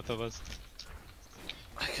 Both of us.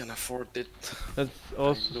 I can afford it. that's I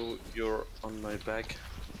also. know you're on my back.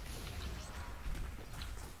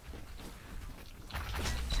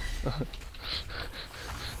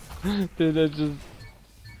 Dude, I just.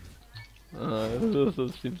 That was so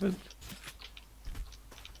stupid.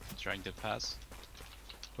 Trying to pass.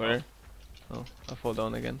 Where? Oh, I fall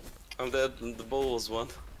down again. I'm dead, and the ball was one.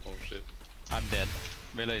 Oh shit. I'm dead.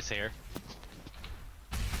 Villa is here.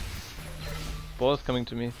 Ball is coming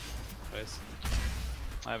to me. Nice.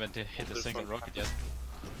 I haven't hit a There's single one. rocket yet.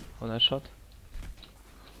 Oh, nice shot.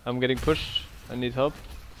 I'm getting pushed. I need help.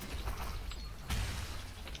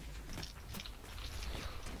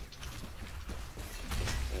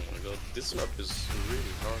 Oh my god, this map is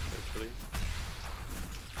really hard actually.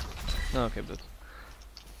 Oh, okay, but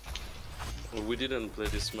Well, we didn't play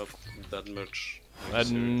this map that much.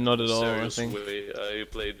 not at all, I serious think. way. I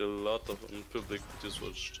played a lot of in public. This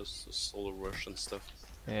was just a solo rush and stuff.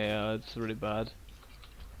 yeah, it's really bad.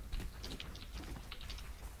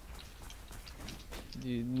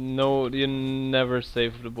 You never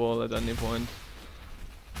save the ball at any point.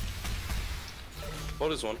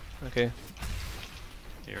 Ball is one. Okay,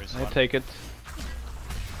 Here is I one. take it.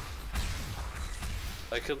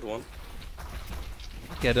 I killed one.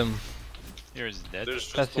 Get him. Here is dead. There's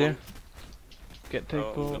just Pass one. here. Get take Oh,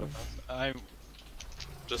 I'm ball. gonna pass. I'm.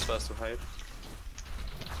 Just faster hide.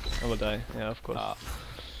 I will die. Yeah, of course. Ah,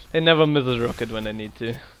 They never miss a rocket when they need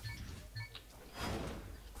to.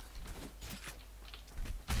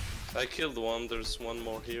 I killed one. There's one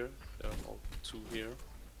more here. There are two here.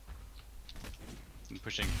 I'm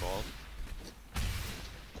pushing ball.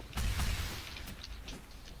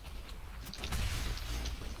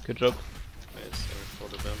 Good job. Nice. Sorry for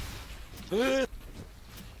the ban.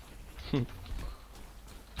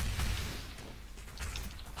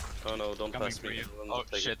 Oh no! Don't Coming pass for me. you. I will Oh, not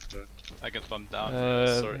take shit. it. I got bumped down.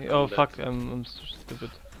 sorry, Oh I'm dead. fuck! I'm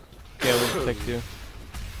stupid. Okay, I will protect you.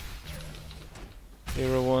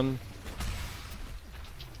 Hero one.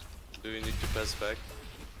 Do you need to pass back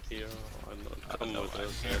here? Or not? Come No, with I'm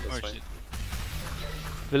us. here. Yeah, Oh, that's fine. shit.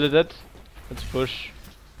 Villa dead. Let's push.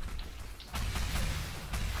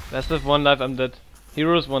 Last with one life, I'm dead.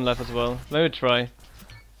 Heroes one life as well. Let me try.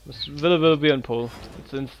 Villa will be on pole.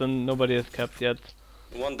 It's instant. Nobody has capped yet.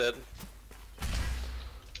 One dead.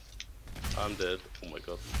 I'm dead. Oh my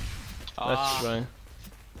god. Let's Ah, try.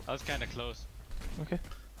 that was kind of close. Okay.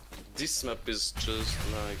 This map is just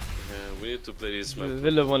like we need to play this map. with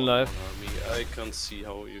Villa one life. army. I can't see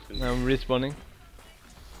how you can. I'm respawning.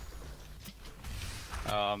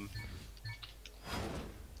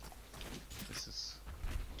 This is.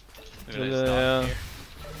 Villa, is down yeah. here.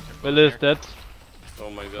 They're both Villa is here. dead. Oh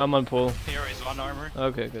my god. I'm on pole. Here is one armor.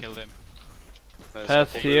 Okay, good. Killed him. Nice. pass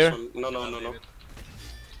Oh, there's here. one- No, no, no, no.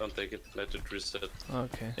 Don't take it. Let it reset.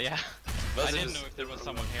 Okay. Yeah. But I didn't it's- know if there was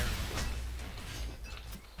someone here.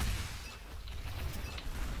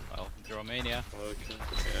 Well, Romania. Okay,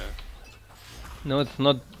 yeah. No, it's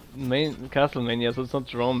not Castlemania, so it's not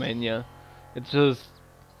Drawmania. It's just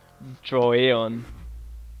Draweon.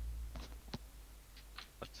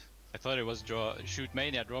 What? I thought it was Shoot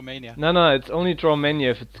Mania, Draw Mania. No, it's only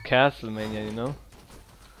Drawmania if it's Castlemania, you know?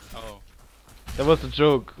 Oh. That was a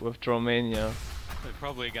joke with Drawmania. We're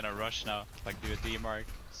probably gonna rush now, like do a D-mark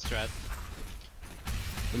strat.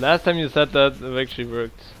 The last time you said that, it actually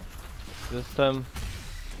worked. This time...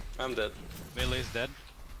 I'm dead. Billy is dead.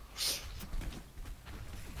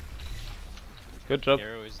 Good job.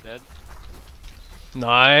 Hero is dead.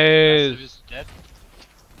 Nice! Massive is dead.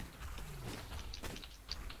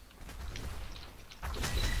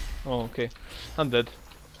 Oh, okay. I'm dead.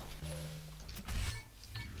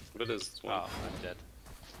 But there's one. Oh, I'm dead.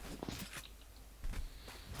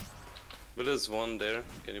 But there's one there.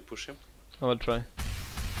 Can you push him? I will try.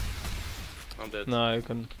 I'm dead. No, I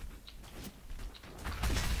can.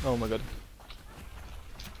 Oh my god.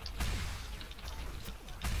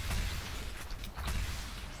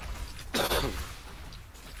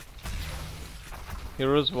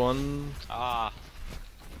 Heroes one. Ah,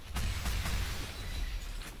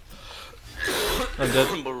 I'm dead.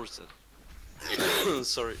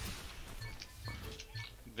 Sorry.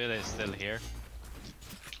 Billy is still here.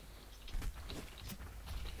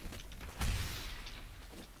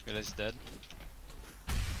 Billy's dead.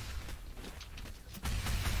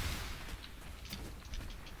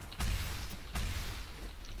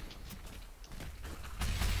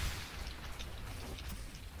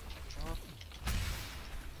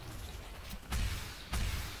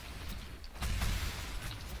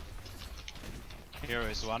 Hero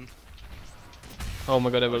is one. Oh my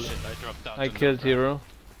god, I Oh will. shit, I dropped down. I to killed the Hero.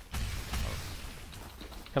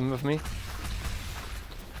 Come with me. ground.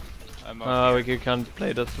 I'm over here. We can't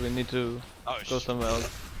play this, we need to Oh go shit. somewhere else.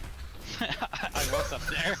 I was up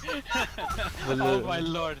there. Will Oh you- my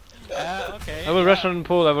lord. Okay. I will rush on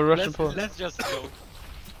pole, I will rush on pole. Let's just go.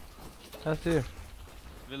 Pass here.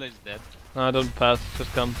 Village dead. No, don't pass,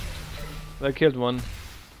 just come. I killed one.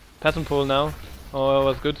 Pass on pole now. Oh, that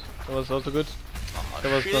was good. That was also good.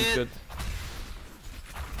 That was not good.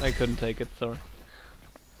 I couldn't take it, sorry.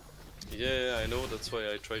 Yeah, I know. That's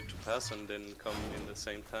why I tried to pass and then come in the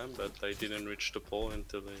same time, but I didn't reach the pole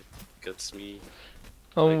until it gets me.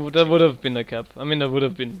 Oh, Like, that would have been a cap. I mean, that would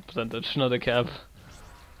have been percentage, not a cap.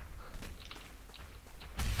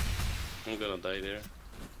 I'm gonna die there.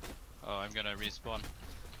 Oh, I'm gonna respawn.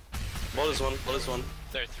 Ball is one. Ball is one.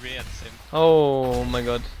 There are three at the same. Oh my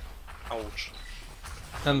god. Ouch.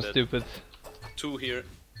 I'm dead. stupid. Two here.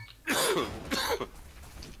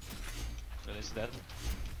 Village dead.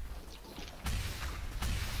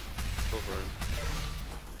 Over.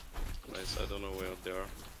 Nice. I don't know where they are.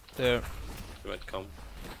 There. They might come.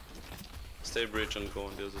 Stay bridge and go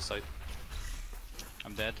on the other side.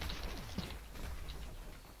 I'm dead.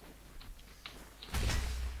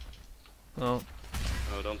 Oh.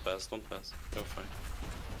 No, don't pass. Don't pass. You're fine.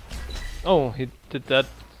 Oh, he did that.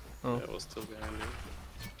 Oh. Yeah, I was still behind you.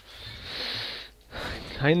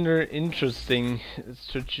 Kinda interesting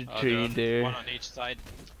strategy there. One on each side.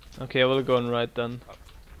 Okay, I will go on right then.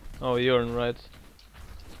 Oh, you're on right.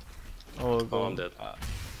 I will go Oh, on. I'm dead.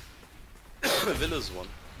 Villa's one.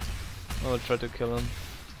 I will try to kill him.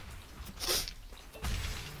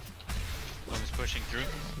 One is pushing through.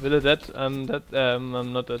 Villa dead? I'm dead. I'm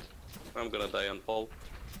not dead. I'm gonna die on Paul.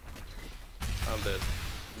 I'm dead.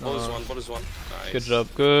 Ball is one. Ball is one. Nice.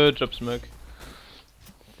 Good job, Smoke.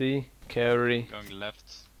 See, carry. Going left.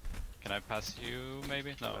 Can I pass you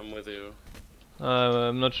maybe? No. I'm with you.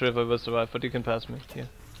 I'm not sure if I will survive, but you can pass me. Yeah.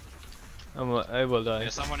 I will die. Yeah,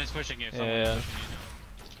 someone is pushing you. Someone Yeah. is pushing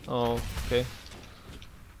you. Oh, okay.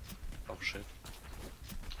 Oh shit.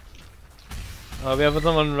 We have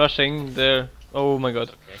someone rushing there. Oh my god.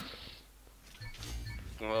 Okay.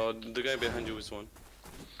 The guy behind you is one.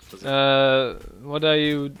 What are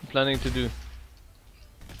you planning to do?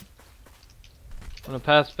 Wanna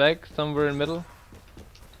pass back somewhere in middle?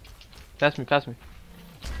 Pass me.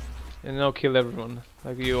 And now kill everyone,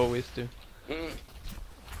 like you always do.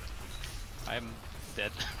 I'm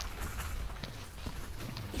dead.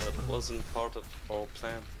 That wasn't part of our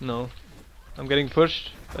plan. No. I'm getting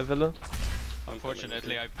pushed by Villa.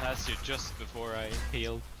 Unfortunately, I passed you just before I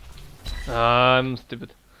healed. I'm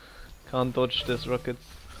stupid. Can't dodge this rockets.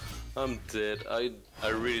 I'm dead. I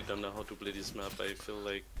really don't know how to play this map. I feel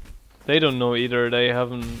like They don't know either, they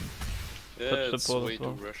haven't... yeah, Touch the it's ball way as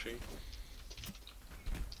well. too rushy.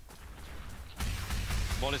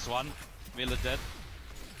 Ball is one. Villa dead.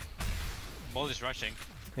 Ball is rushing.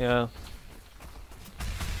 Yeah.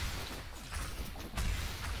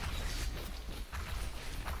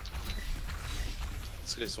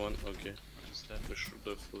 This guy's one. Okay. Is that- We should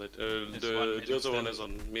have let. This one The middle other one still. is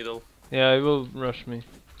on middle. Yeah, he will rush me.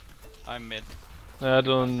 I'm mid. I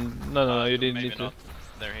don't. No, you didn't Maybe need to. not.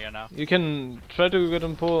 They're here now. You can try to get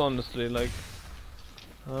on pole, honestly. Like,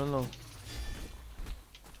 I don't know.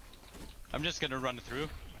 I'm just gonna run through.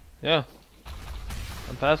 Yeah.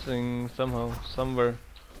 I'm passing somehow, somewhere.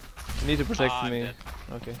 You need to protect I'm me. dead.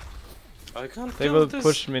 Okay. I can't. They kill will this.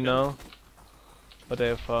 push me Yeah. now. But they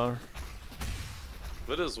are far.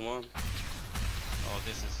 Where is one? Oh,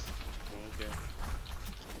 this is Okay.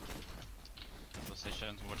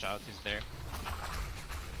 position. Watch out, he's there.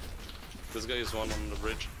 This guy is one on the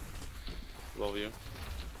bridge. Above you.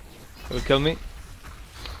 They will kill me.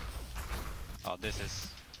 Oh, this is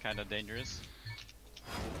kind of dangerous.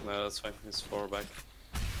 No, that's fine. He's far back.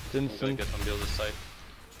 It's I'm gonna instant. get on the other side.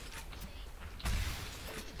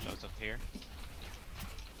 Loads up here.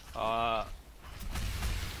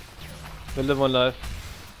 We live one life.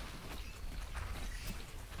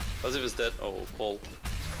 As if he's dead. Oh, Paul.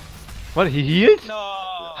 What? He healed?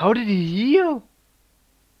 No. How did he heal?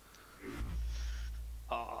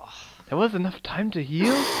 Oh. There was enough time to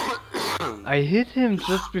heal? I hit him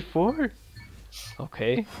just before.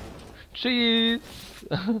 Okay. Jeez.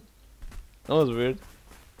 That was weird.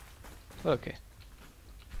 Okay.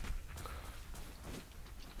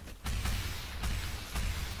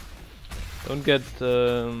 Don't get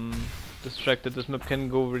distracted. This map can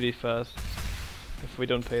go really fast if we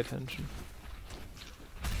don't pay attention.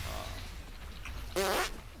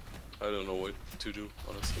 I don't know what to do,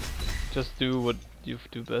 honestly. Just do what you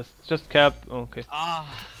do best. Just cap. Okay.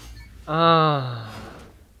 Ah. Ah.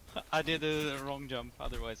 I did a wrong jump.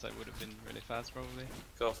 Otherwise, I would have been really fast, probably.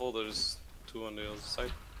 Careful, there's two on the other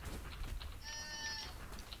side.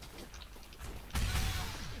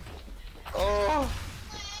 Oh!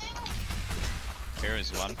 Here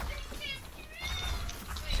is one.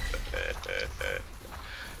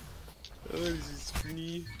 Oh, this is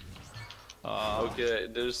funny. Oh. Okay,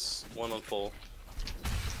 there's one on pole.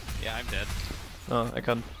 Yeah, I'm dead. No, I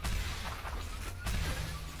can't.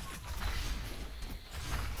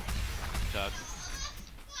 Shot.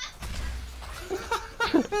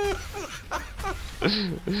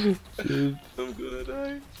 I'm gonna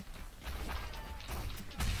die.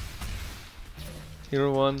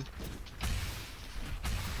 Hero 1.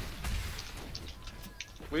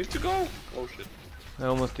 Way to go! Oh shit. I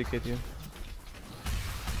almost ticket you.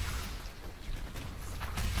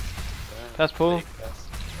 Pass pull. Big pass.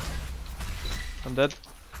 I'm dead.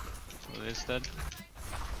 Well, is dead.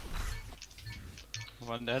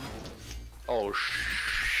 One dead. Oh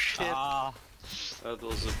shit. Ah. That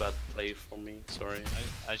was a bad play for me, sorry.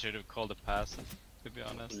 I should have called a pass, to be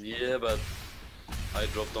honest. Yeah, but I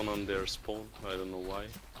dropped on their spawn. I don't know why,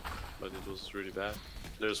 but it was really bad.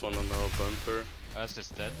 There's one on our bumper. That's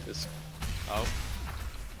just dead. This. Oh.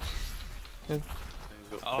 There you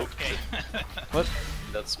go. Oh, Okay. shit. What?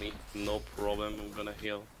 That's me. No problem. I'm gonna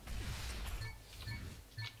heal.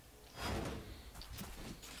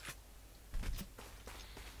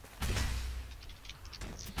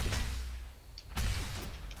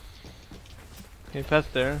 Okay, pass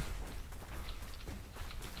there.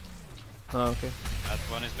 Oh, okay. That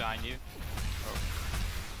one is behind you.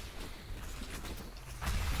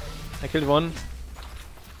 I killed one.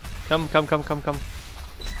 Come.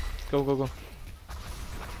 Go.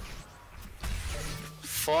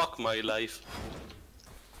 Fuck my life.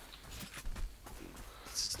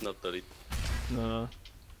 It's not that it. No.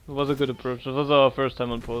 It was a good approach. It was our first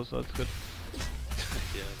time on pole, so that's good.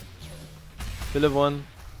 Yeah. Villa 1.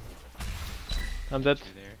 I'm dead.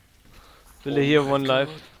 You there. Villa Oh here, my 1 life.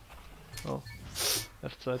 God. Oh.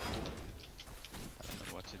 Left side. I don't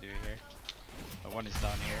know what to do here. But one is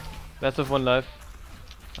down here. Best of 1 life.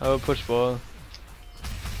 I will push ball.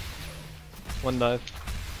 1 life.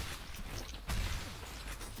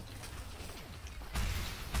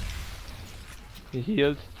 He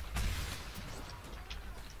healed.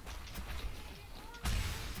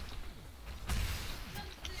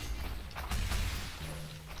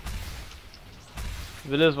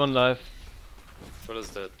 Villa is 1 life. What is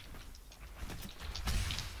that?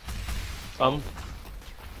 Bump.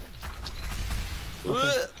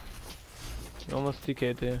 Ugh. You almost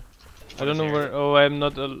TK'd there. I One don't is know here. where. Oh, I'm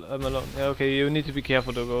not. I'm alone. Yeah, okay. You need to be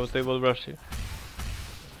careful, though. They will rush you.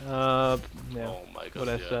 Yeah. Oh my god. What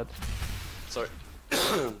I yeah. said. Sorry.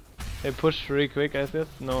 They push really quick, I guess.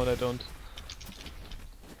 No, they don't.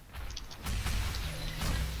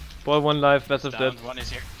 Ball 1 life. Best of Down. dead. One is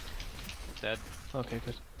here. Dead. Okay,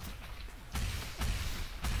 good.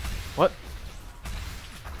 What?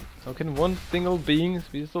 How can one single being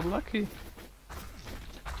be so lucky?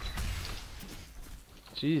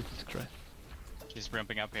 Jesus Christ. He's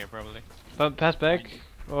ramping up here probably. But pass back,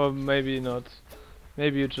 or maybe not.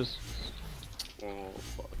 Maybe you just Oh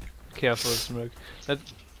fuck. careful, Smirk.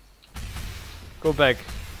 Let's go back.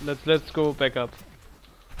 Let's go back up.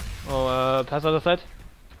 Oh, pass other side.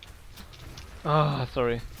 Ah,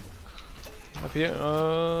 sorry. Up here.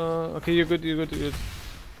 Okay, you're good. You're good.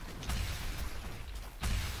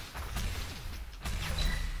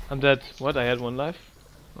 I'm dead. What? I had one life.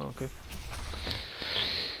 Oh, okay.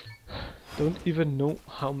 Don't even know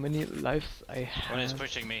how many lives I have. One is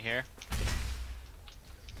pushing me here.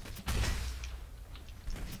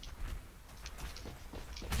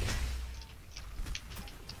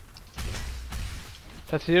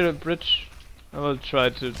 Pass here a bridge. I will try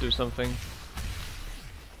to do something.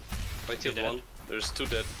 I killed one. There's 2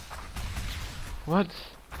 dead. What?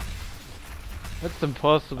 That's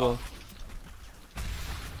impossible.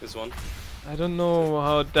 There's one. I don't know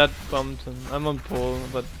how that bumped him. I'm on pole,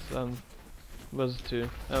 but was 2.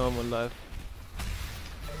 I'm on life.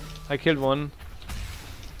 I killed one.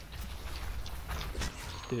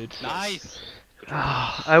 Dude. Nice!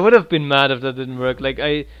 I would have been mad if that didn't work. Like,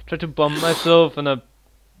 I tried to bomb myself and I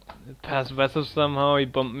passed Vessel somehow. He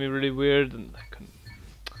bumped me really weird and I couldn't.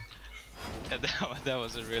 That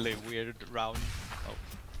was a really weird round. Oh. Oh,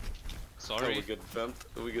 Sorry. we get bumped.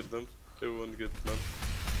 We get them. Everyone get bumped.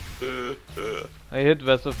 I hit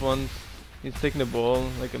Vessel once. He's taking the ball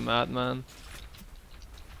like a madman.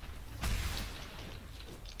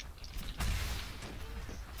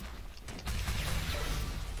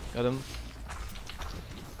 Got him.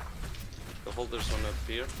 There's one up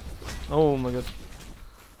here. Oh my god.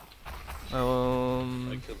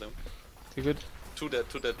 I killed them. You good? 2 dead,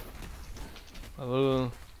 2 dead. I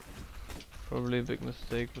will. Probably a big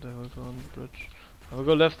mistake, but I will go on the bridge. I will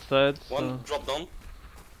go left side. One drop down.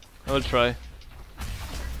 I will try.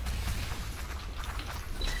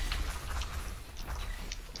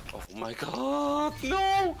 Oh my god,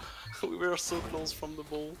 no! We were so close from the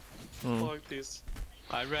ball. Hmm. Fuck this.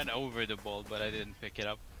 I ran over the ball, but I didn't pick it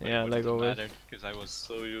up. But Yeah, it like wouldn't always. mattered because I was.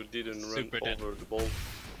 So you didn't run Super dead. over the ball.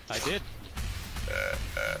 I did.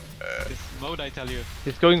 This mode, I tell you.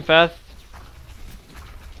 He's going fast.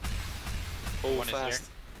 Oh, One is here. fast.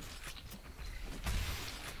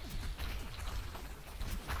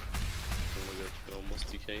 Oh my god, you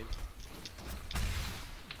almost decayed.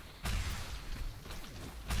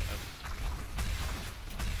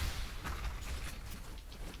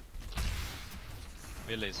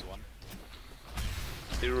 Billy is one.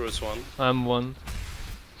 Hero is one. I'm one.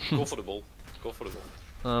 Go for the ball. Go for the ball.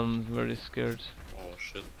 I'm very scared. Oh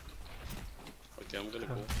shit. Okay, I'm gonna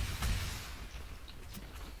go.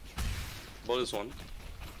 Ball is one.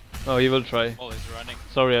 Oh, he will try. Ball is running.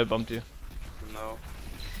 Sorry, I bumped you. No.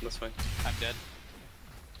 That's fine. I'm dead.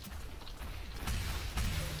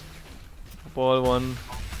 Ball one.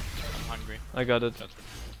 I'm hungry. I got it.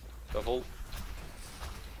 Double.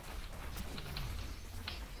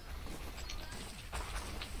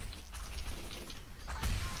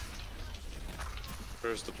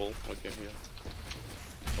 Where's the ball? Okay, here.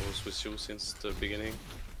 I was with you since the beginning.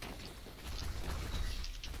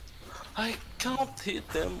 I can't hit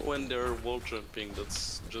them when they're wall jumping,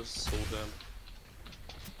 that's just so dumb.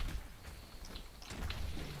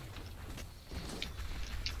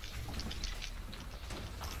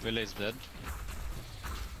 Billy is dead.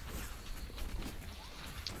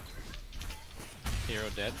 Hero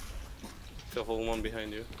dead. Careful, one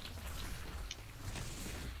behind you.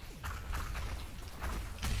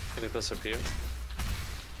 Can you pass up here?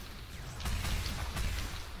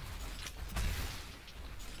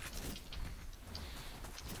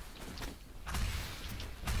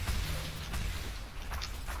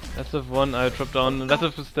 That's the one I dropped down. That's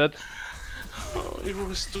is dead. Oh, it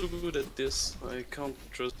was too good at this. I can't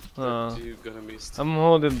trust Ah. that you're gonna miss. I'm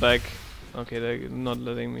holding back. Okay, they're not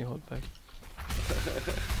letting me hold back.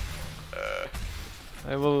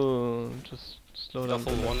 I will just slow down.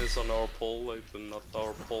 Careful, to one that. is on our pole, like not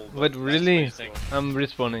our pole. but Wait, really? next to us. I'm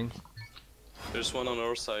respawning. There's one on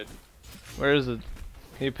our side. Where is it?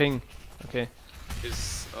 Can you ping? Okay.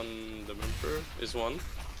 Is on the member. Is one,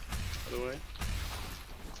 by the way.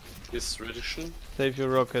 Is reddition. Save your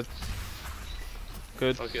rockets.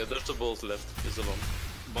 Good. Okay, there's the balls left. Is alone.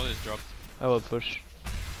 Ball is dropped. I will push.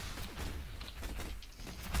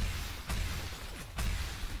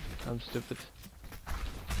 I'm stupid.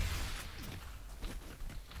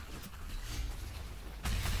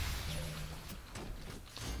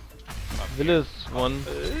 Villas one.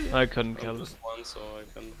 I couldn't kill him. Just one, so I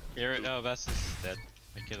can. Hero, no, Vass is dead.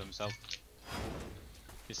 He killed himself.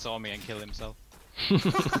 He saw me and killed himself.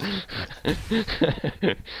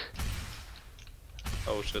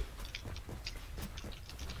 Oh shit.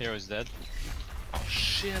 Hero's dead. Oh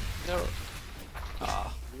shit, they're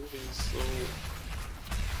moving so...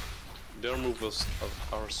 Their moves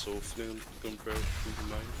are so fluent compared to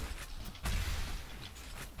mine.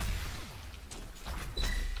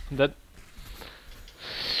 That.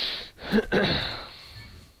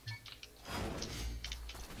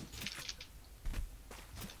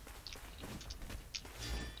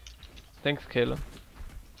 Thanks, Kayla.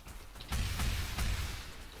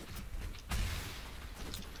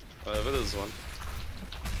 That is one.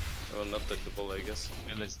 Oh, not take the ball, I guess.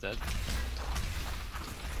 Will is dead.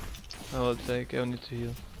 I will take, I need to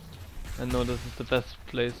heal. I know this is the best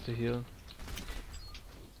place to heal.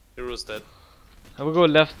 Hero's dead. I will go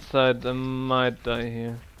left side, I might die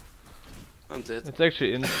here. I'm dead. It's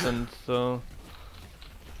actually instant, so...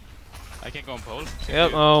 I can go on pole.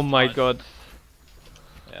 Yep, oh my god.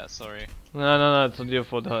 Yeah, sorry. No, it's not your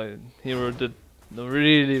fault. Hero did a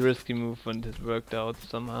really risky move and it worked out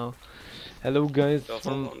somehow. Hello guys That's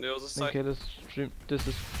from on the other side. Michaela's stream. This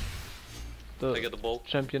is I the get the ball.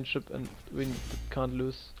 championship and we can't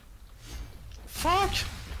lose. Fuck!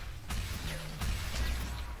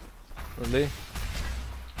 Really?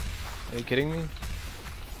 Are you kidding me?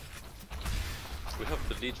 We have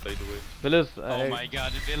the lead, by the way. Willis, Oh my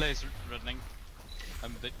god, Villa is running.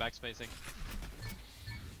 I'm backspacing.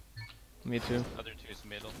 Me too. Other two is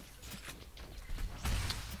middle.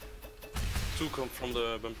 Two come from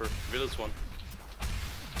the bumper. Village one.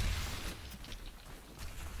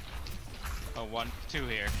 Oh, two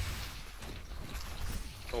here.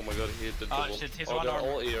 Oh my god, he hit the Oh double. shit, he's oh, one they're armor.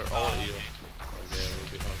 all ear, all Oh, ear. okay. Okay,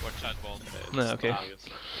 we'll be hard. Watch that ball. No, okay. I guess.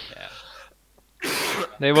 Yeah.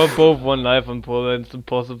 They were both one life on pole, and it's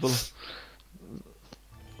impossible.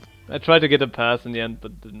 I tried to get a pass in the end,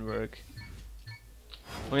 but it didn't work.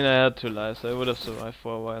 I mean, I had 2 lives, so I would have survived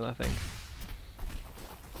for a while, I think.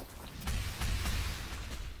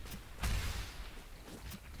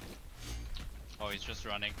 Oh, he's just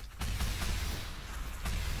running.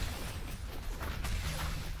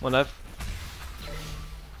 1 life.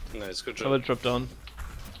 Nice, good I will job. drop down.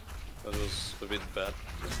 That was a bit bad.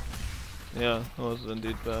 Yeah, that was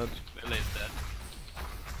indeed bad. Villa is dead.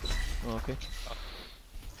 Oh, okay.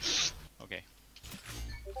 Okay.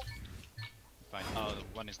 Fine. Oh, the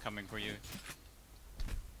one is coming for you.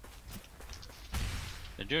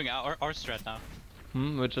 They're doing our strat now.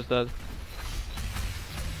 Which is that?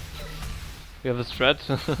 We have a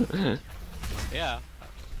strat. Yeah.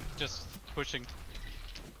 Just pushing.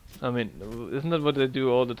 I mean, isn't that what they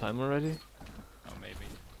do all the time already? Oh, maybe.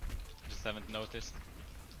 Just haven't noticed.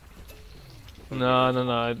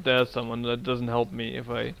 No, there's someone that doesn't help me if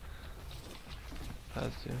I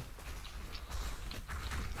pass you.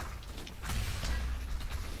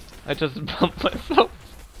 I just bumped myself.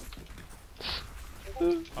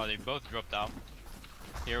 Oh, they both dropped down.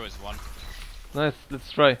 Here was one. Nice, let's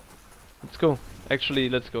try. Let's go. Actually,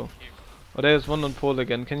 let's go. Oh, there's one on pole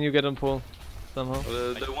again. Can you get on pole somehow?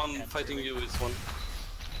 The one fighting you is one.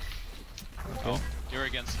 Okay. Oh, you're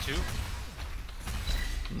against two?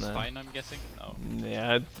 It's Nah. fine, I'm guessing? No.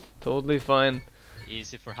 Yeah, it's totally fine.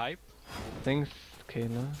 Easy for hype? Thanks,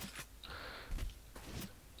 Kayla.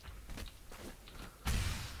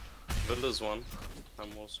 Villa's one.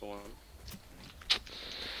 I'm also one.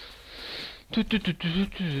 Hi,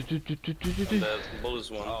 And that ball is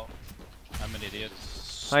one. Oh, I'm an idiot.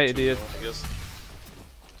 idiot. I guess.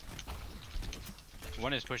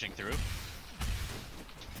 One is pushing through.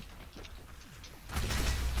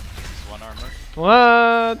 It's one armor.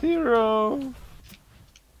 What? Hero?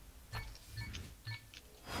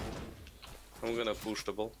 I'm gonna push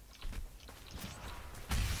the ball.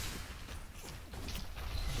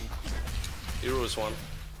 Hero is one.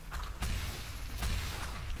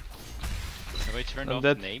 Have I turned I'm off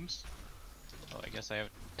dead. names? Oh, I guess I have.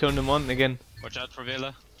 Turn them on again. Watch out for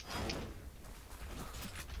Villa.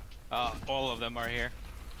 All of them are here.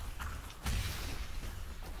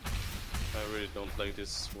 I really don't like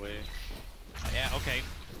this way. Yeah, okay.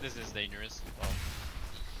 This is dangerous.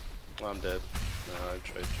 Well, I'm dead. No, I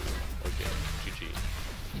tried to. Okay, GG.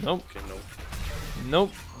 Nope. Okay, no.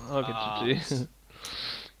 Nope. Okay, Ah. GG.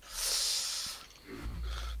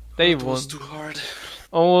 They That won. was too hard.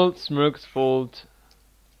 All Smirk's fault.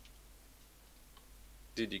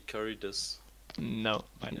 Did he carry this? No.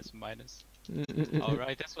 minus.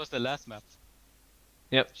 Alright, this was the last map.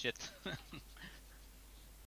 Yep. Shit.